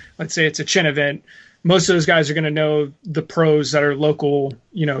events, let's say it's a Chin event, most of those guys are going to know the pros that are local,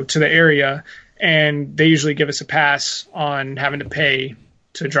 to the area. And they usually give us a pass on having to pay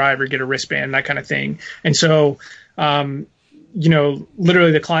to drive or get a wristband, that kind of thing. And so,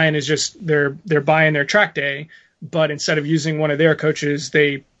 literally the client is just, they're buying their track day, but instead of using one of their coaches,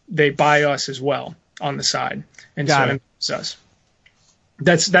 they buy us as well on the side. And it's us.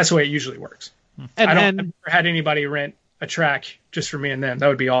 That's the way it usually works. I've never had anybody rent a track just for me and them. That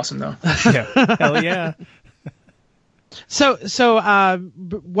would be awesome though. Yeah. Hell yeah. So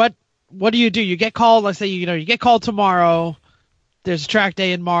what do? You get called, let's say, you get called tomorrow. There's a track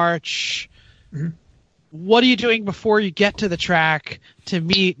day in March. What are you doing before you get to the track to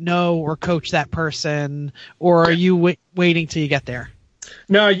meet, know, or coach that person? Or are you waiting till you get there?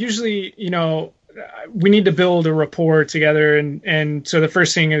 No, usually, we need to build a rapport together. And so the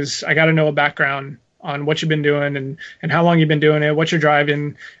first thing is I got to know a background on what you've been doing and how long you've been doing it, what you're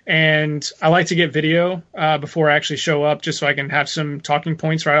driving. And I like to get video before I actually show up, just so I can have some talking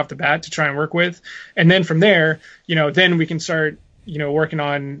points right off the bat to try and work with. And then from there, then we can start, working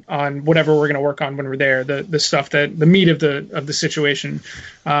on whatever we're going to work on when we're there, the stuff that the meat of the situation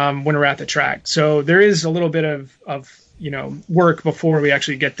when we're at the track. So there is a little bit of work before we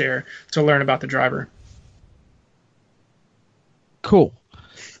actually get there to learn about the driver. Cool.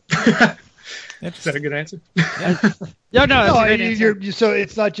 Is that a good answer? No, so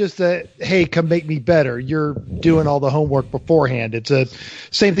it's not just a, hey, come make me better. You're doing all the homework beforehand. It's a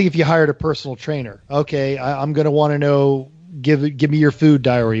same thing if you hired a personal trainer. Okay, I'm going to want to know, give me your food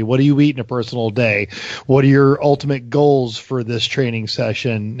diary. What do you eat in a personal day? What are your ultimate goals for this training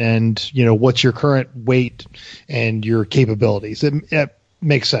session? And, what's your current weight and your capabilities? It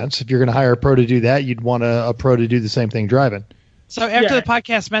makes sense. If you're going to hire a pro to do that, you'd want a pro to do the same thing driving. So after the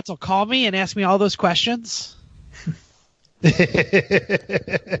podcast, Mental, call me and ask me all those questions. Yeah,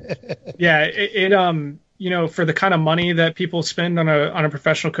 it for the kind of money that people spend on a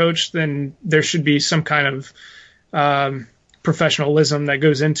professional coach, then there should be some kind of professionalism that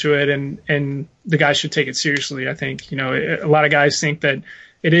goes into it, and the guys should take it seriously. I think a lot of guys think that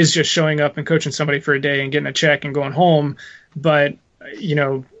it is just showing up and coaching somebody for a day and getting a check and going home, but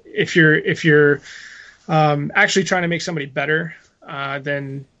if you're actually trying to make somebody better,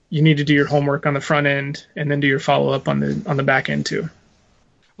 then you need to do your homework on the front end and then do your follow up on the back end too.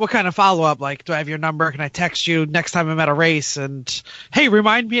 What kind of follow up? Like, do I have your number? Can I text you next time I'm at a race? And hey,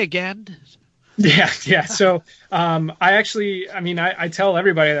 remind me again. Yeah. So I tell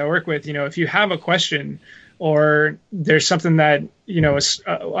everybody that I work with, if you have a question or there's something that,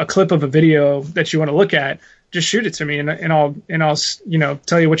 a clip of a video that you want to look at, just shoot it to me and I'll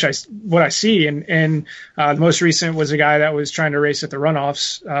tell you what I see. And the most recent was a guy that was trying to race at the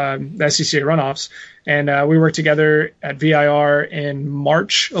runoffs, the SCCA runoffs. And we worked together at VIR in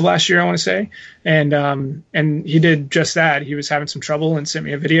March of last year, I want to say. And he did just that. He was having some trouble and sent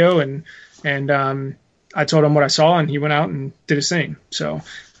me a video and I told him what I saw and he went out and did his thing. So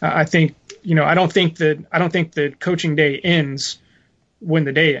I think, I don't think the coaching day ends when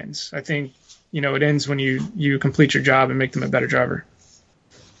the day ends. I think, it ends when you complete your job and make them a better driver.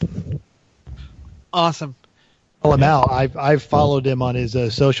 Awesome. Call him out. I've followed him on his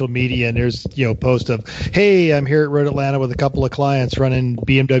social media, and there's post of, hey, I'm here at Road Atlanta with a couple of clients running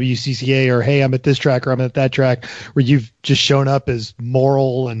BMW CCA, or hey, I'm at this track or I'm at that track, where you've just shown up as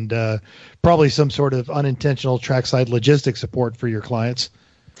moral and probably some sort of unintentional trackside logistics support for your clients.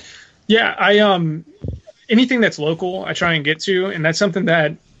 Yeah, anything that's local, I try and get to, and that's something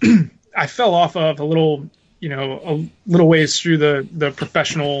that I fell off of a little ways through the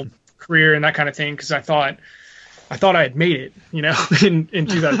professional career and that kind of thing, because I thought I had made it, in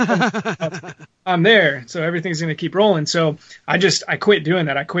 2010. I'm there, so everything's going to keep rolling. So I quit doing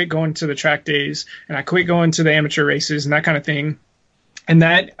that. I quit going to the track days and I quit going to the amateur races and that kind of thing. And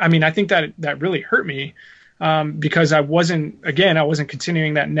that, I think that really hurt me. Because I wasn't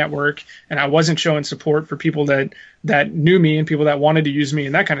continuing that network and I wasn't showing support for people that knew me and people that wanted to use me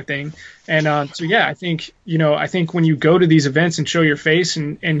and that kind of thing. And so, yeah, I think when you go to these events and show your face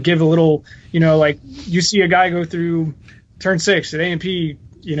and give a little, like you see a guy go through turn 6 at A&P,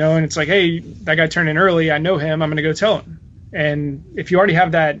 and it's like, hey, that guy turned in early. I know him. I'm going to go tell him. And if you already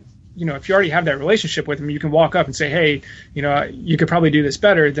have that, relationship with him, you can walk up and say, hey, you could probably do this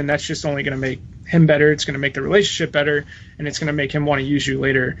better. Then that's just only going to make him better. It's going to make the relationship better, and it's going to make him want to use you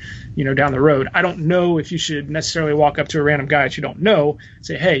later, down the road. I don't know if you should necessarily walk up to a random guy that you don't know and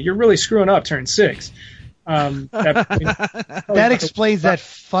say, hey, you're really screwing up turn 6. That explains that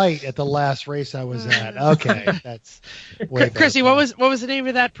fight at the last race I was at. Okay, that's way Chrissy. What was the name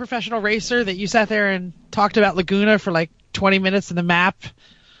of that professional racer that you sat there and talked about Laguna for like 20 minutes in the map?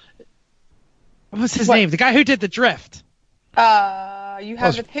 What was his name? The guy who did the drift. You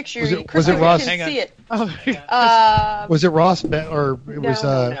have the picture. Was it Ross? Can see it. Oh. Was it Ross? Or it was?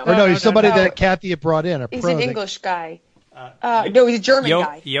 No, somebody that Kathy had brought in. He's an English guy. No, he's a German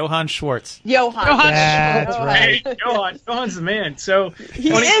guy. Johann Schwartz. Johann. That's right. Hey, Johann's the man. So he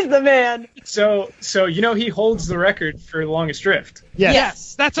is the man. So he holds the record for the longest drift.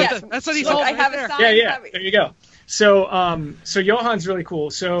 Yes. That's what he's holding. I have right a sign. Yeah. There you go. So Johann's really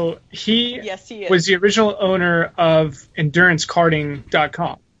cool. So he was the original owner of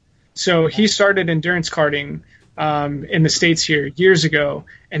EnduranceKarting.com. So he started endurance karting in the States here years ago,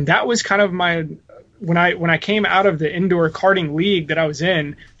 and that was kind of when I came out of the indoor karting league that I was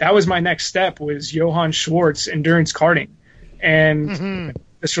in, that was my next step, was Johann Schwartz Endurance Karting. And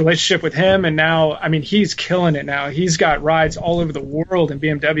this relationship with him, and now, he's killing it now. He's got rides all over the world in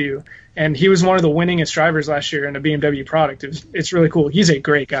BMW, and he was one of the winningest drivers last year in a BMW product. It's really cool. He's a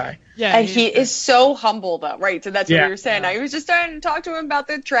great guy. Yeah, and he is so humble, though, right? So that's what you were saying. I was just trying to talk to him about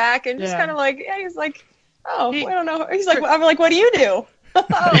the track, and just kind of like, he's like, I don't know. He's like, I'm like, what do you do?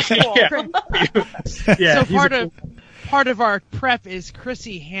 Oh, cool. So part of our prep is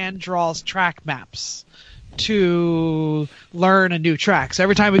Chrissy hand draws track maps to learn a new track. So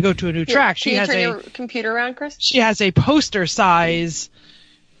every time we go to a new track, she has your computer around, Chris? She has a poster size,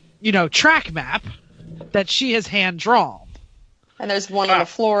 track map that she has hand drawn. And there's one on the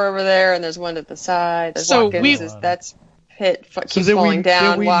floor over there, and there's one at the side. There's that's Pitt keeps falling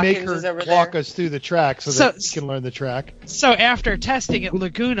down. We Watkins make her is over walk there. us through the track so that we can learn the track. So after testing at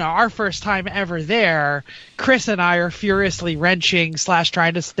Laguna, our first time ever there, Chris and I are furiously wrenching /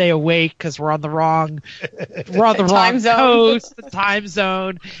 trying to stay awake because we're on the wrong coast, the time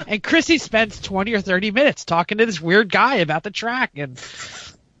zone. And Chrissy spends 20 or 30 minutes talking to this weird guy about the track, and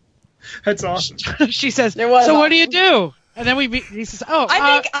that's awesome. She says, "So what do you do?" And then he says, "Oh,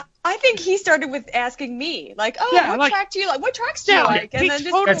 I think he started with asking me, like, what track do you like? What tracks do you like?" And he then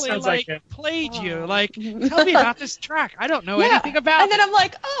totally played you, like, tell me about this track. I don't know anything about it. And then I'm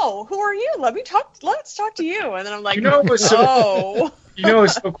like, oh, who are you? Let's talk to you. And then I'm like, what was so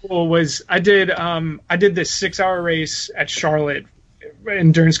cool was I did this 6-hour race at Charlotte,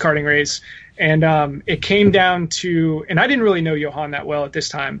 endurance karting race. And it came down to, and I didn't really know Johann that well at this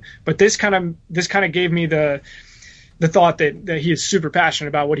time, but this kind of gave me the thought that he is super passionate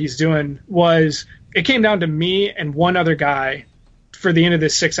about what he's doing. Was it came down to me and one other guy for the end of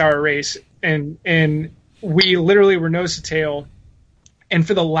this 6-hour race, and we literally were nose to tail. And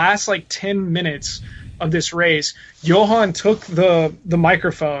for the last like 10 minutes of this race, Johan took the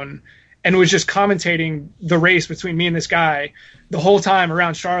microphone and was just commentating the race between me and this guy the whole time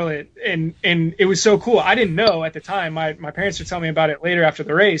around Charlotte. And it was so cool. I didn't know at the time. My parents would tell me about it later after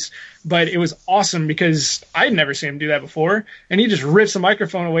the race, but it was awesome because I'd never seen him do that before. And he just rips the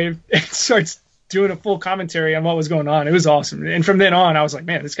microphone away and starts doing a full commentary on what was going on. It was awesome. And from then on, I was like,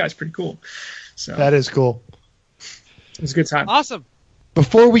 man, this guy's pretty cool. So that is cool. It was a good time. Awesome.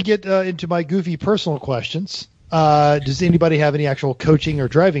 Before we get into my goofy personal questions, does anybody have any actual coaching or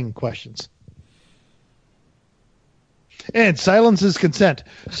driving questions? And silence is consent.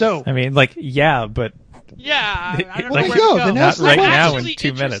 So I mean, like, yeah, but yeah, I don't Well, know there where you to go. go. Then not right I'm now in actually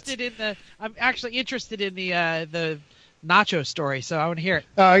 2 minutes. I'm actually interested in the Nacho story, so I want to hear it.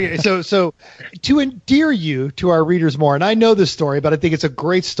 Okay, so to endear you to our readers more, and I know this story, but I think it's a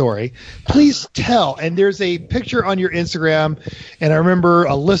great story. Please tell. And there's a picture on your Instagram, and I remember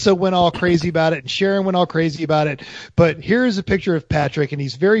Alyssa went all crazy about it, and Sharon went all crazy about it. But here's a picture of Patrick, and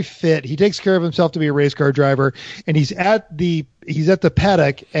he's very fit. He takes care of himself to be a race car driver, and he's at the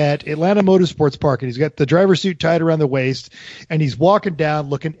paddock at Atlanta Motorsports Park, and he's got the driver suit tied around the waist, and he's walking down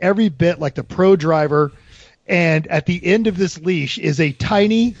looking every bit like the pro driver. And at the end of this leash is a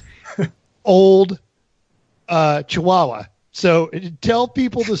tiny, old Chihuahua. So tell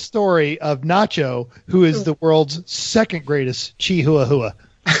people the story of Nacho, who is the world's second greatest Chihuahua.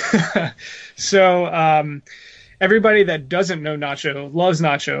 So everybody that doesn't know Nacho loves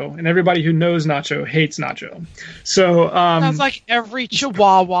Nacho, and everybody who knows Nacho hates Nacho. So Sounds like every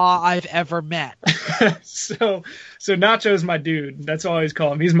Chihuahua I've ever met. So Nacho's my dude. That's all I always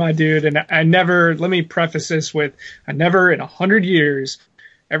call him. He's my dude. And I never, let me preface this with, I never in 100 years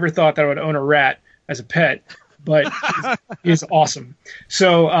ever thought that I would own a rat as a pet, but he's awesome.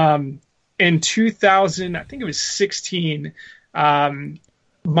 So in 2000, I think it was 16,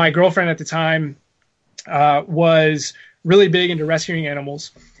 my girlfriend at the time was really big into rescuing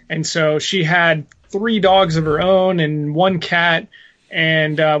animals. And so she had 3 dogs of her own and 1 cat.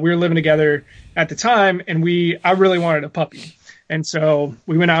 And we were living together at the time, and I really wanted a puppy. And so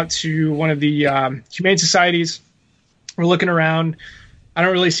we went out to one of the humane societies. We're looking around. I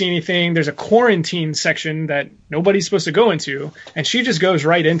don't really see anything. There's a quarantine section that nobody's supposed to go into, and she just goes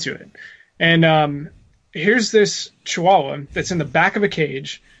right into it. And here's this Chihuahua that's in the back of a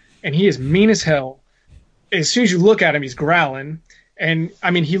cage, and he is mean as hell. As soon as you look at him, he's growling. And, I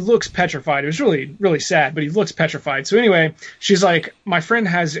mean, he looks petrified. It was really, really sad, but he looks petrified. So anyway, she's like, my friend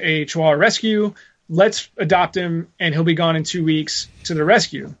has a Chihuahua rescue. Let's adopt him, and he'll be gone in 2 weeks to the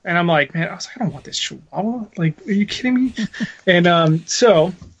rescue. And I'm like, man, I don't want this Chihuahua. Like, are you kidding me? And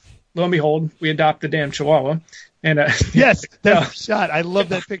so, lo and behold, we adopt the damn Chihuahua. And yes, that's shot. I love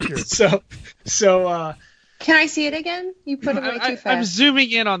that picture. So Can I see it again? You put it way too fast. I'm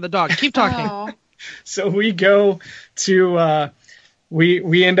zooming in on the dog. Keep talking. Oh. So we go to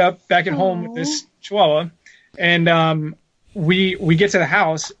we end up back at home with this Chihuahua, and we get to the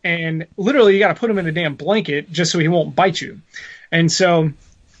house, and literally you got to put him in a damn blanket just so he won't bite you. And so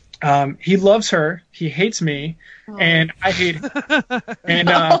he loves her, he hates me, and I hate him. And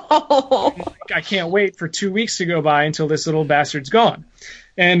I can't wait for 2 weeks to go by until this little bastard's gone.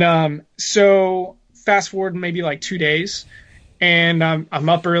 And so fast forward maybe like 2 days, and I'm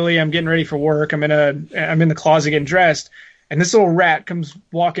up early, I'm getting ready for work, I'm in the closet getting dressed. And this little rat comes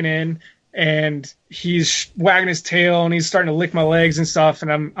walking in, and he's wagging his tail, and he's starting to lick my legs and stuff.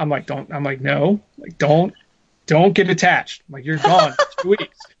 And I'm like, don't get attached. I'm like, you're gone for 2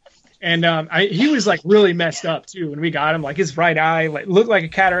 weeks. And he was like really messed up too when we got him. Like his right eye looked like a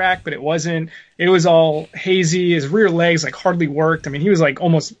cataract, but it wasn't. It was all hazy. His rear legs like hardly worked. I mean, he was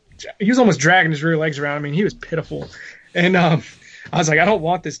almost dragging his rear legs around. I mean, he was pitiful. And I was like, I don't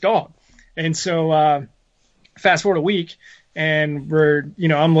want this dog. And so fast forward a week. And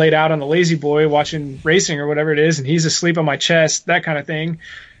I'm laid out on the lazy boy watching racing or whatever it is, and he's asleep on my chest, that kind of thing.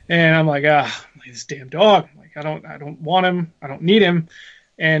 And I'm like, this damn dog. Like, I don't want him. I don't need him.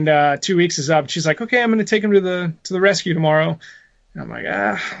 And 2 weeks is up. She's like, okay, I'm going to take him to the rescue tomorrow. And I'm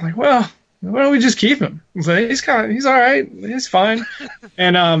like, well, why don't we just keep him? I was like, he's all right. He's fine.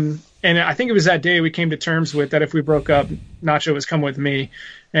 And I think it was that day we came to terms with that if we broke up, Nacho was coming with me.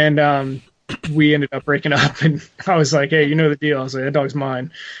 And we ended up breaking up, and I was like, hey, you know the deal. I was like, that dog's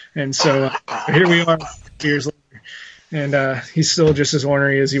mine. And so here we are 2 years later, and he's still just as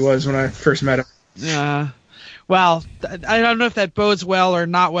ornery as he was when I first met him. Yeah. Well, I don't know if that bodes well or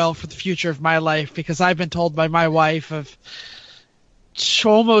not well for the future of my life, because I've been told by my wife of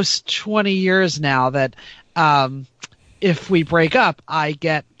almost 20 years now that if we break up, I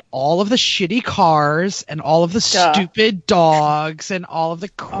get all of the shitty cars and all of the stupid dogs and all of the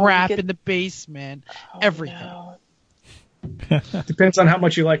crap in the basement, everything. No. Depends on how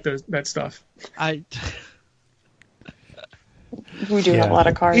much you like that stuff. We do have a lot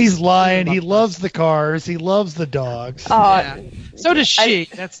of cars. He's lying. He loves the cars. He loves the dogs. So does she.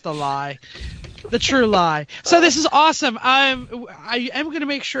 That's the lie. The true lie. So this is awesome. I am going to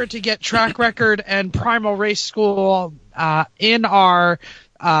make sure to get Track Record and Primal Race School in our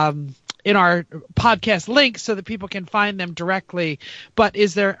podcast links so that people can find them directly. But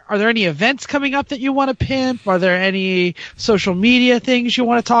are there any events coming up that you want to pimp? Are there any social media things you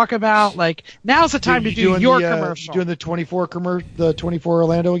want to talk about? Like, now's the time to do your commercial. Doing the 24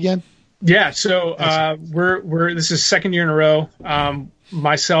 Orlando again? Yeah. So we're this is second year in a row.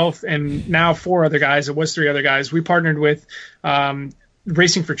 Myself and now 4 other guys. It was 3 other guys. We partnered with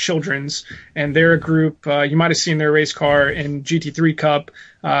Racing for Children's, and they're a group. You might have seen their race car in GT3 Cup.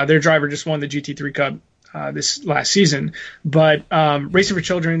 Their driver just won the GT3 Cup this last season. But Racing for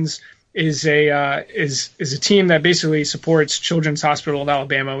Children's is a team that basically supports Children's Hospital of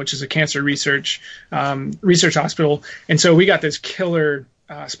Alabama, which is a cancer research hospital. And so we got this killer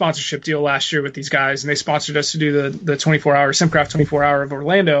sponsorship deal last year with these guys, and they sponsored us to do the 24-hour Simcraft 24-hour of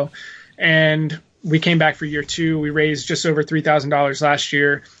Orlando. And we came back for year 2. We raised just over $3,000 last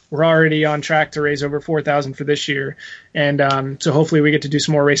year. We're already on track to raise over $4,000 for this year, and so hopefully we get to do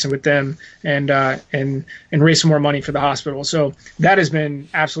some more racing with them and raise some more money for the hospital. So that has been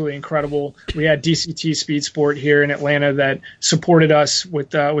absolutely incredible. We had DCT Speed Sport here in Atlanta that supported us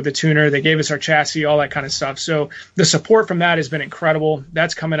with the tuner. They gave us our chassis, all that kind of stuff. So the support from that has been incredible.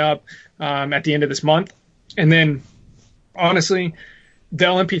 That's coming up at the end of this month, and then honestly, the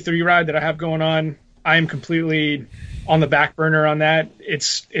LMP3 ride that I have going on, I am completely on the back burner on that.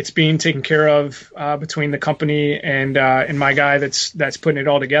 It's being taken care of between the company and my guy that's putting it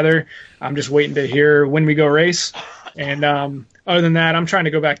all together. I'm just waiting to hear when we go race. And other than that, I'm trying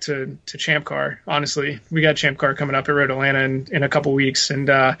to go back to Champ Car. Honestly, we got Champ Car coming up at Road Atlanta in a couple weeks, and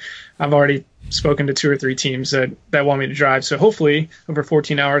I've already spoken to 2 or 3 teams that want me to drive. So hopefully over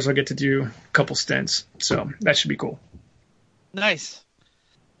 14 hours, I'll get to do a couple stints. So that should be cool. Nice.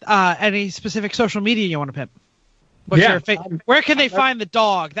 Any specific social media you want to pimp? Where can they find the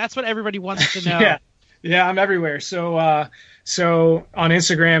dog? That's what everybody wants to know. Yeah, I'm everywhere. So on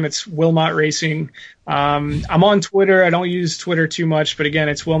Instagram, it's Wilmot Racing. I'm on Twitter. I don't use Twitter too much, but again,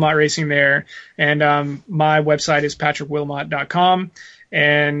 it's Wilmot Racing there. And my website is patrickwilmot.com.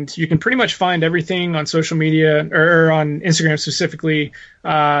 And you can pretty much find everything on social media or on Instagram specifically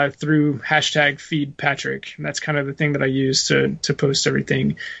through #FeedPatrick. And that's kind of the thing that I use to post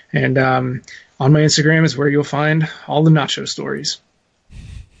everything. And on my Instagram is where you'll find all the nacho stories.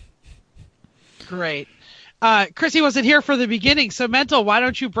 Great. Chrissy wasn't here for the beginning, so Mental, why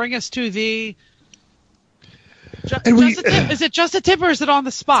don't you bring us to the... Is it just a tip or is it on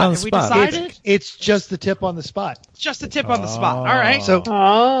the spot? Have we decided? It's just the tip on the spot. It's just a tip on the spot. All right. So,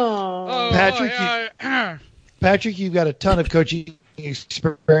 Patrick, you've got a ton of coaching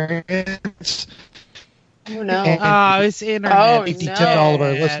experience. Oh no! It's internet. Tip to all of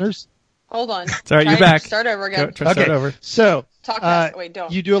our listeners. Hold on. It's all right. You're back. Start over again. Start over. So,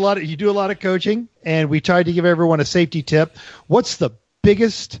 don't. You do a lot of coaching, and we tried to give everyone a safety tip. What's the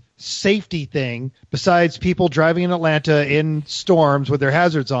biggest safety thing besides people driving in Atlanta in storms with their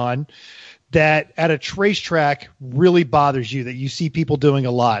hazards on that at a racetrack really bothers you, that you see people doing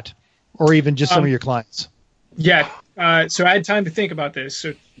a lot, or even just some of your clients? Yeah. So I had time to think about this.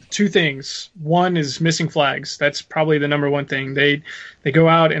 So 2 things. One is missing flags. That's probably the number one thing. They go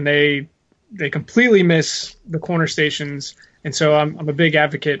out and they completely miss the corner stations. And so I'm a big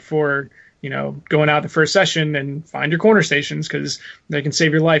advocate for, going out the first session and find your corner stations, because they can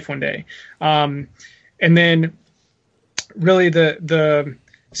save your life one day. And then really the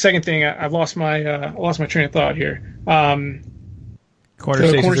second thing, I've lost my train of thought here. Corner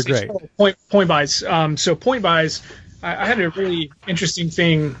stations are great. Point buys. So point buys, I had a really interesting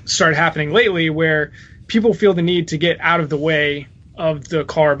thing start happening lately where people feel the need to get out of the way of the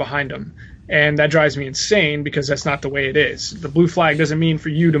car behind them. And that drives me insane, because that's not the way it is. The blue flag doesn't mean for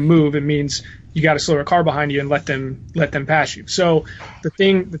you to move. It means you got to slow a car behind you and let them pass you. So the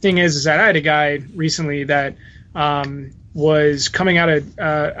thing is that I had a guy recently that was coming out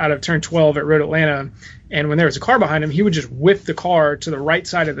of turn 12 at Road Atlanta, and when there was a car behind him, he would just whip the car to the right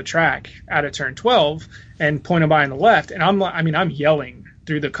side of the track out of turn 12 and point him by on the left. And I'm yelling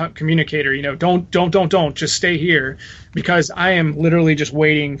through the communicator, don't, just stay here, because I am literally just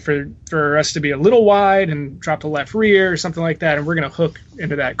waiting for us to be a little wide and drop the left rear or something like that, and we're going to hook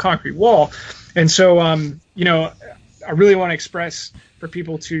into that concrete wall. And so, I really want to express for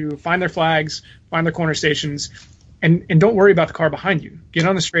people to find their flags, find their corner stations, and don't worry about the car behind you. Get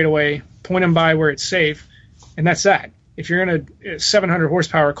on the straightaway, point them by where it's safe, and that's that. If you're in a 700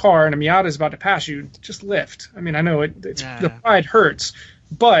 horsepower car and a Miata is about to pass you, just lift. I mean, I know the pride hurts,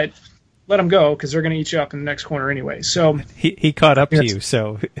 but let them go because they're going to eat you up in the next corner anyway. So he caught up to you,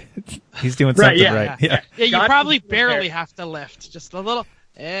 so he's doing something right. Yeah, you probably barely have to lift, just a little,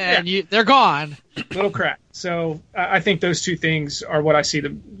 and they're gone. Little crack. So I think those two things are what I see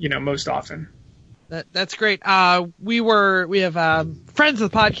most often. That's great. We have friends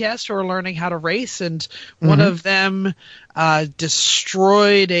of the podcast who are learning how to race, and one of them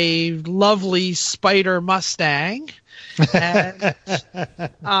destroyed a lovely Spider Mustang. And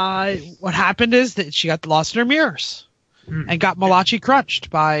what happened is that she got lost in her mirrors and got Malachi crunched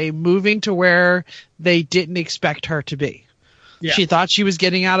by moving to where they didn't expect her to be. Yeah. She thought she was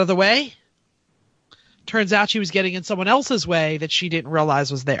getting out of the way. Turns out she was getting in someone else's way that she didn't realize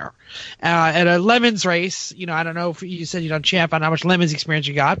was there. At a Lemons race, I don't know if you said you done champ on how much Lemons experience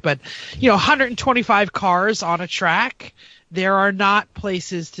you got, but 125 cars on a track. There are not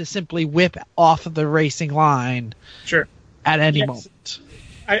places to simply whip off of the racing line. Sure. At any moment.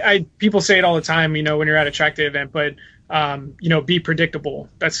 People say it all the time, when you're at a track day event, but be predictable.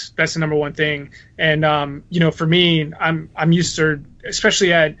 That's the number one thing. And for me, I'm used to,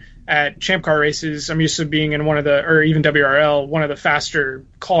 especially at champ car races, I'm used to being in or even WRL, one of the faster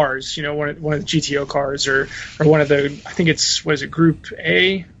cars, one of the GTO cars or one of the, I think it's, what is it, Group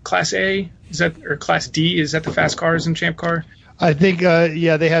A, Class A? Is that, or Class D? Is that the fast cars in champ car? I think,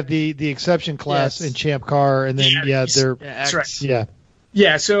 they have the exception class in champ car, and then they're that's right. Yeah.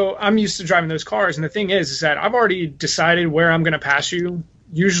 Yeah, so I'm used to driving those cars, and the thing is that I've already decided where I'm going to pass you,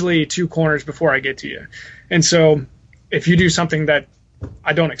 usually 2 corners before I get to you. And so if you do something that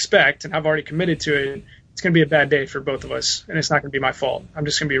I don't expect, and I've already committed to it, it's going to be a bad day for both of us, and it's not going to be my fault. I'm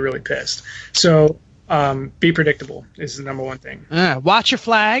just going to be really pissed. So be predictable is the number one thing. Watch your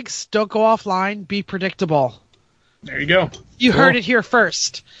flags. Don't go offline. Be predictable. There you go. You heard it here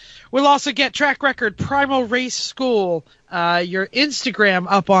first. We'll also get Track Record Primal Race School, your Instagram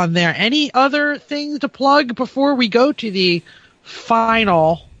up on there. Any other things to plug before we go to the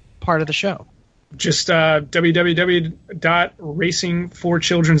final part of the show? Just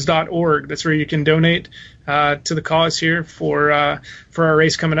www.racingforchildrens.org. That's where you can donate to the cause here for our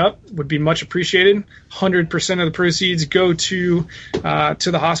race coming up. Would be much appreciated. 100% of the proceeds go to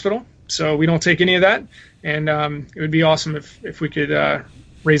the hospital, so we don't take any of that. And it would be awesome if we could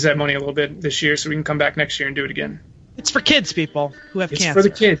raise that money a little bit this year so we can come back next year and do it again. It's for kids, people who have cancer. It's for the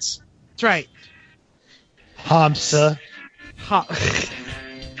kids. That's right. Hamsa.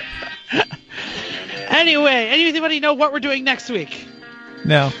 Anyway, anybody know what we're doing next week?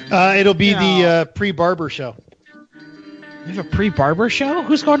 No. It'll be the pre-barber show. You have a pre-barber show?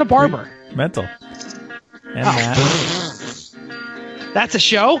 Who's going to barber? Mental. And Matt. That's a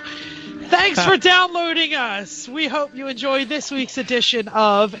show? Thanks for downloading us. We hope you enjoyed this week's edition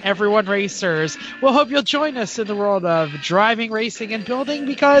of Everyone Racers. We'll hope you'll join us in the world of driving, racing, and building,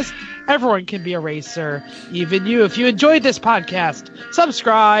 because everyone can be a racer, even you. If you enjoyed this podcast,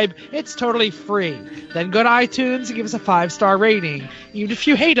 subscribe. It's totally free. Then go to iTunes and give us a 5-star rating. Even if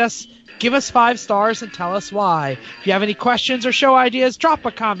you hate us, give us 5 stars and tell us why. If you have any questions or show ideas, drop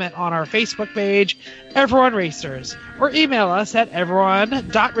a comment on our Facebook page, Everyone Racers, or email us at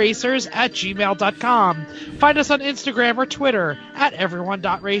everyone.racers@gmail.com. Find us on Instagram or Twitter at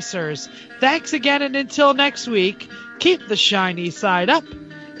everyone.racers. Thanks again, and until next week, keep the shiny side up.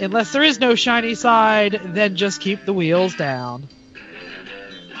 Unless there is no shiny side, then just keep the wheels down.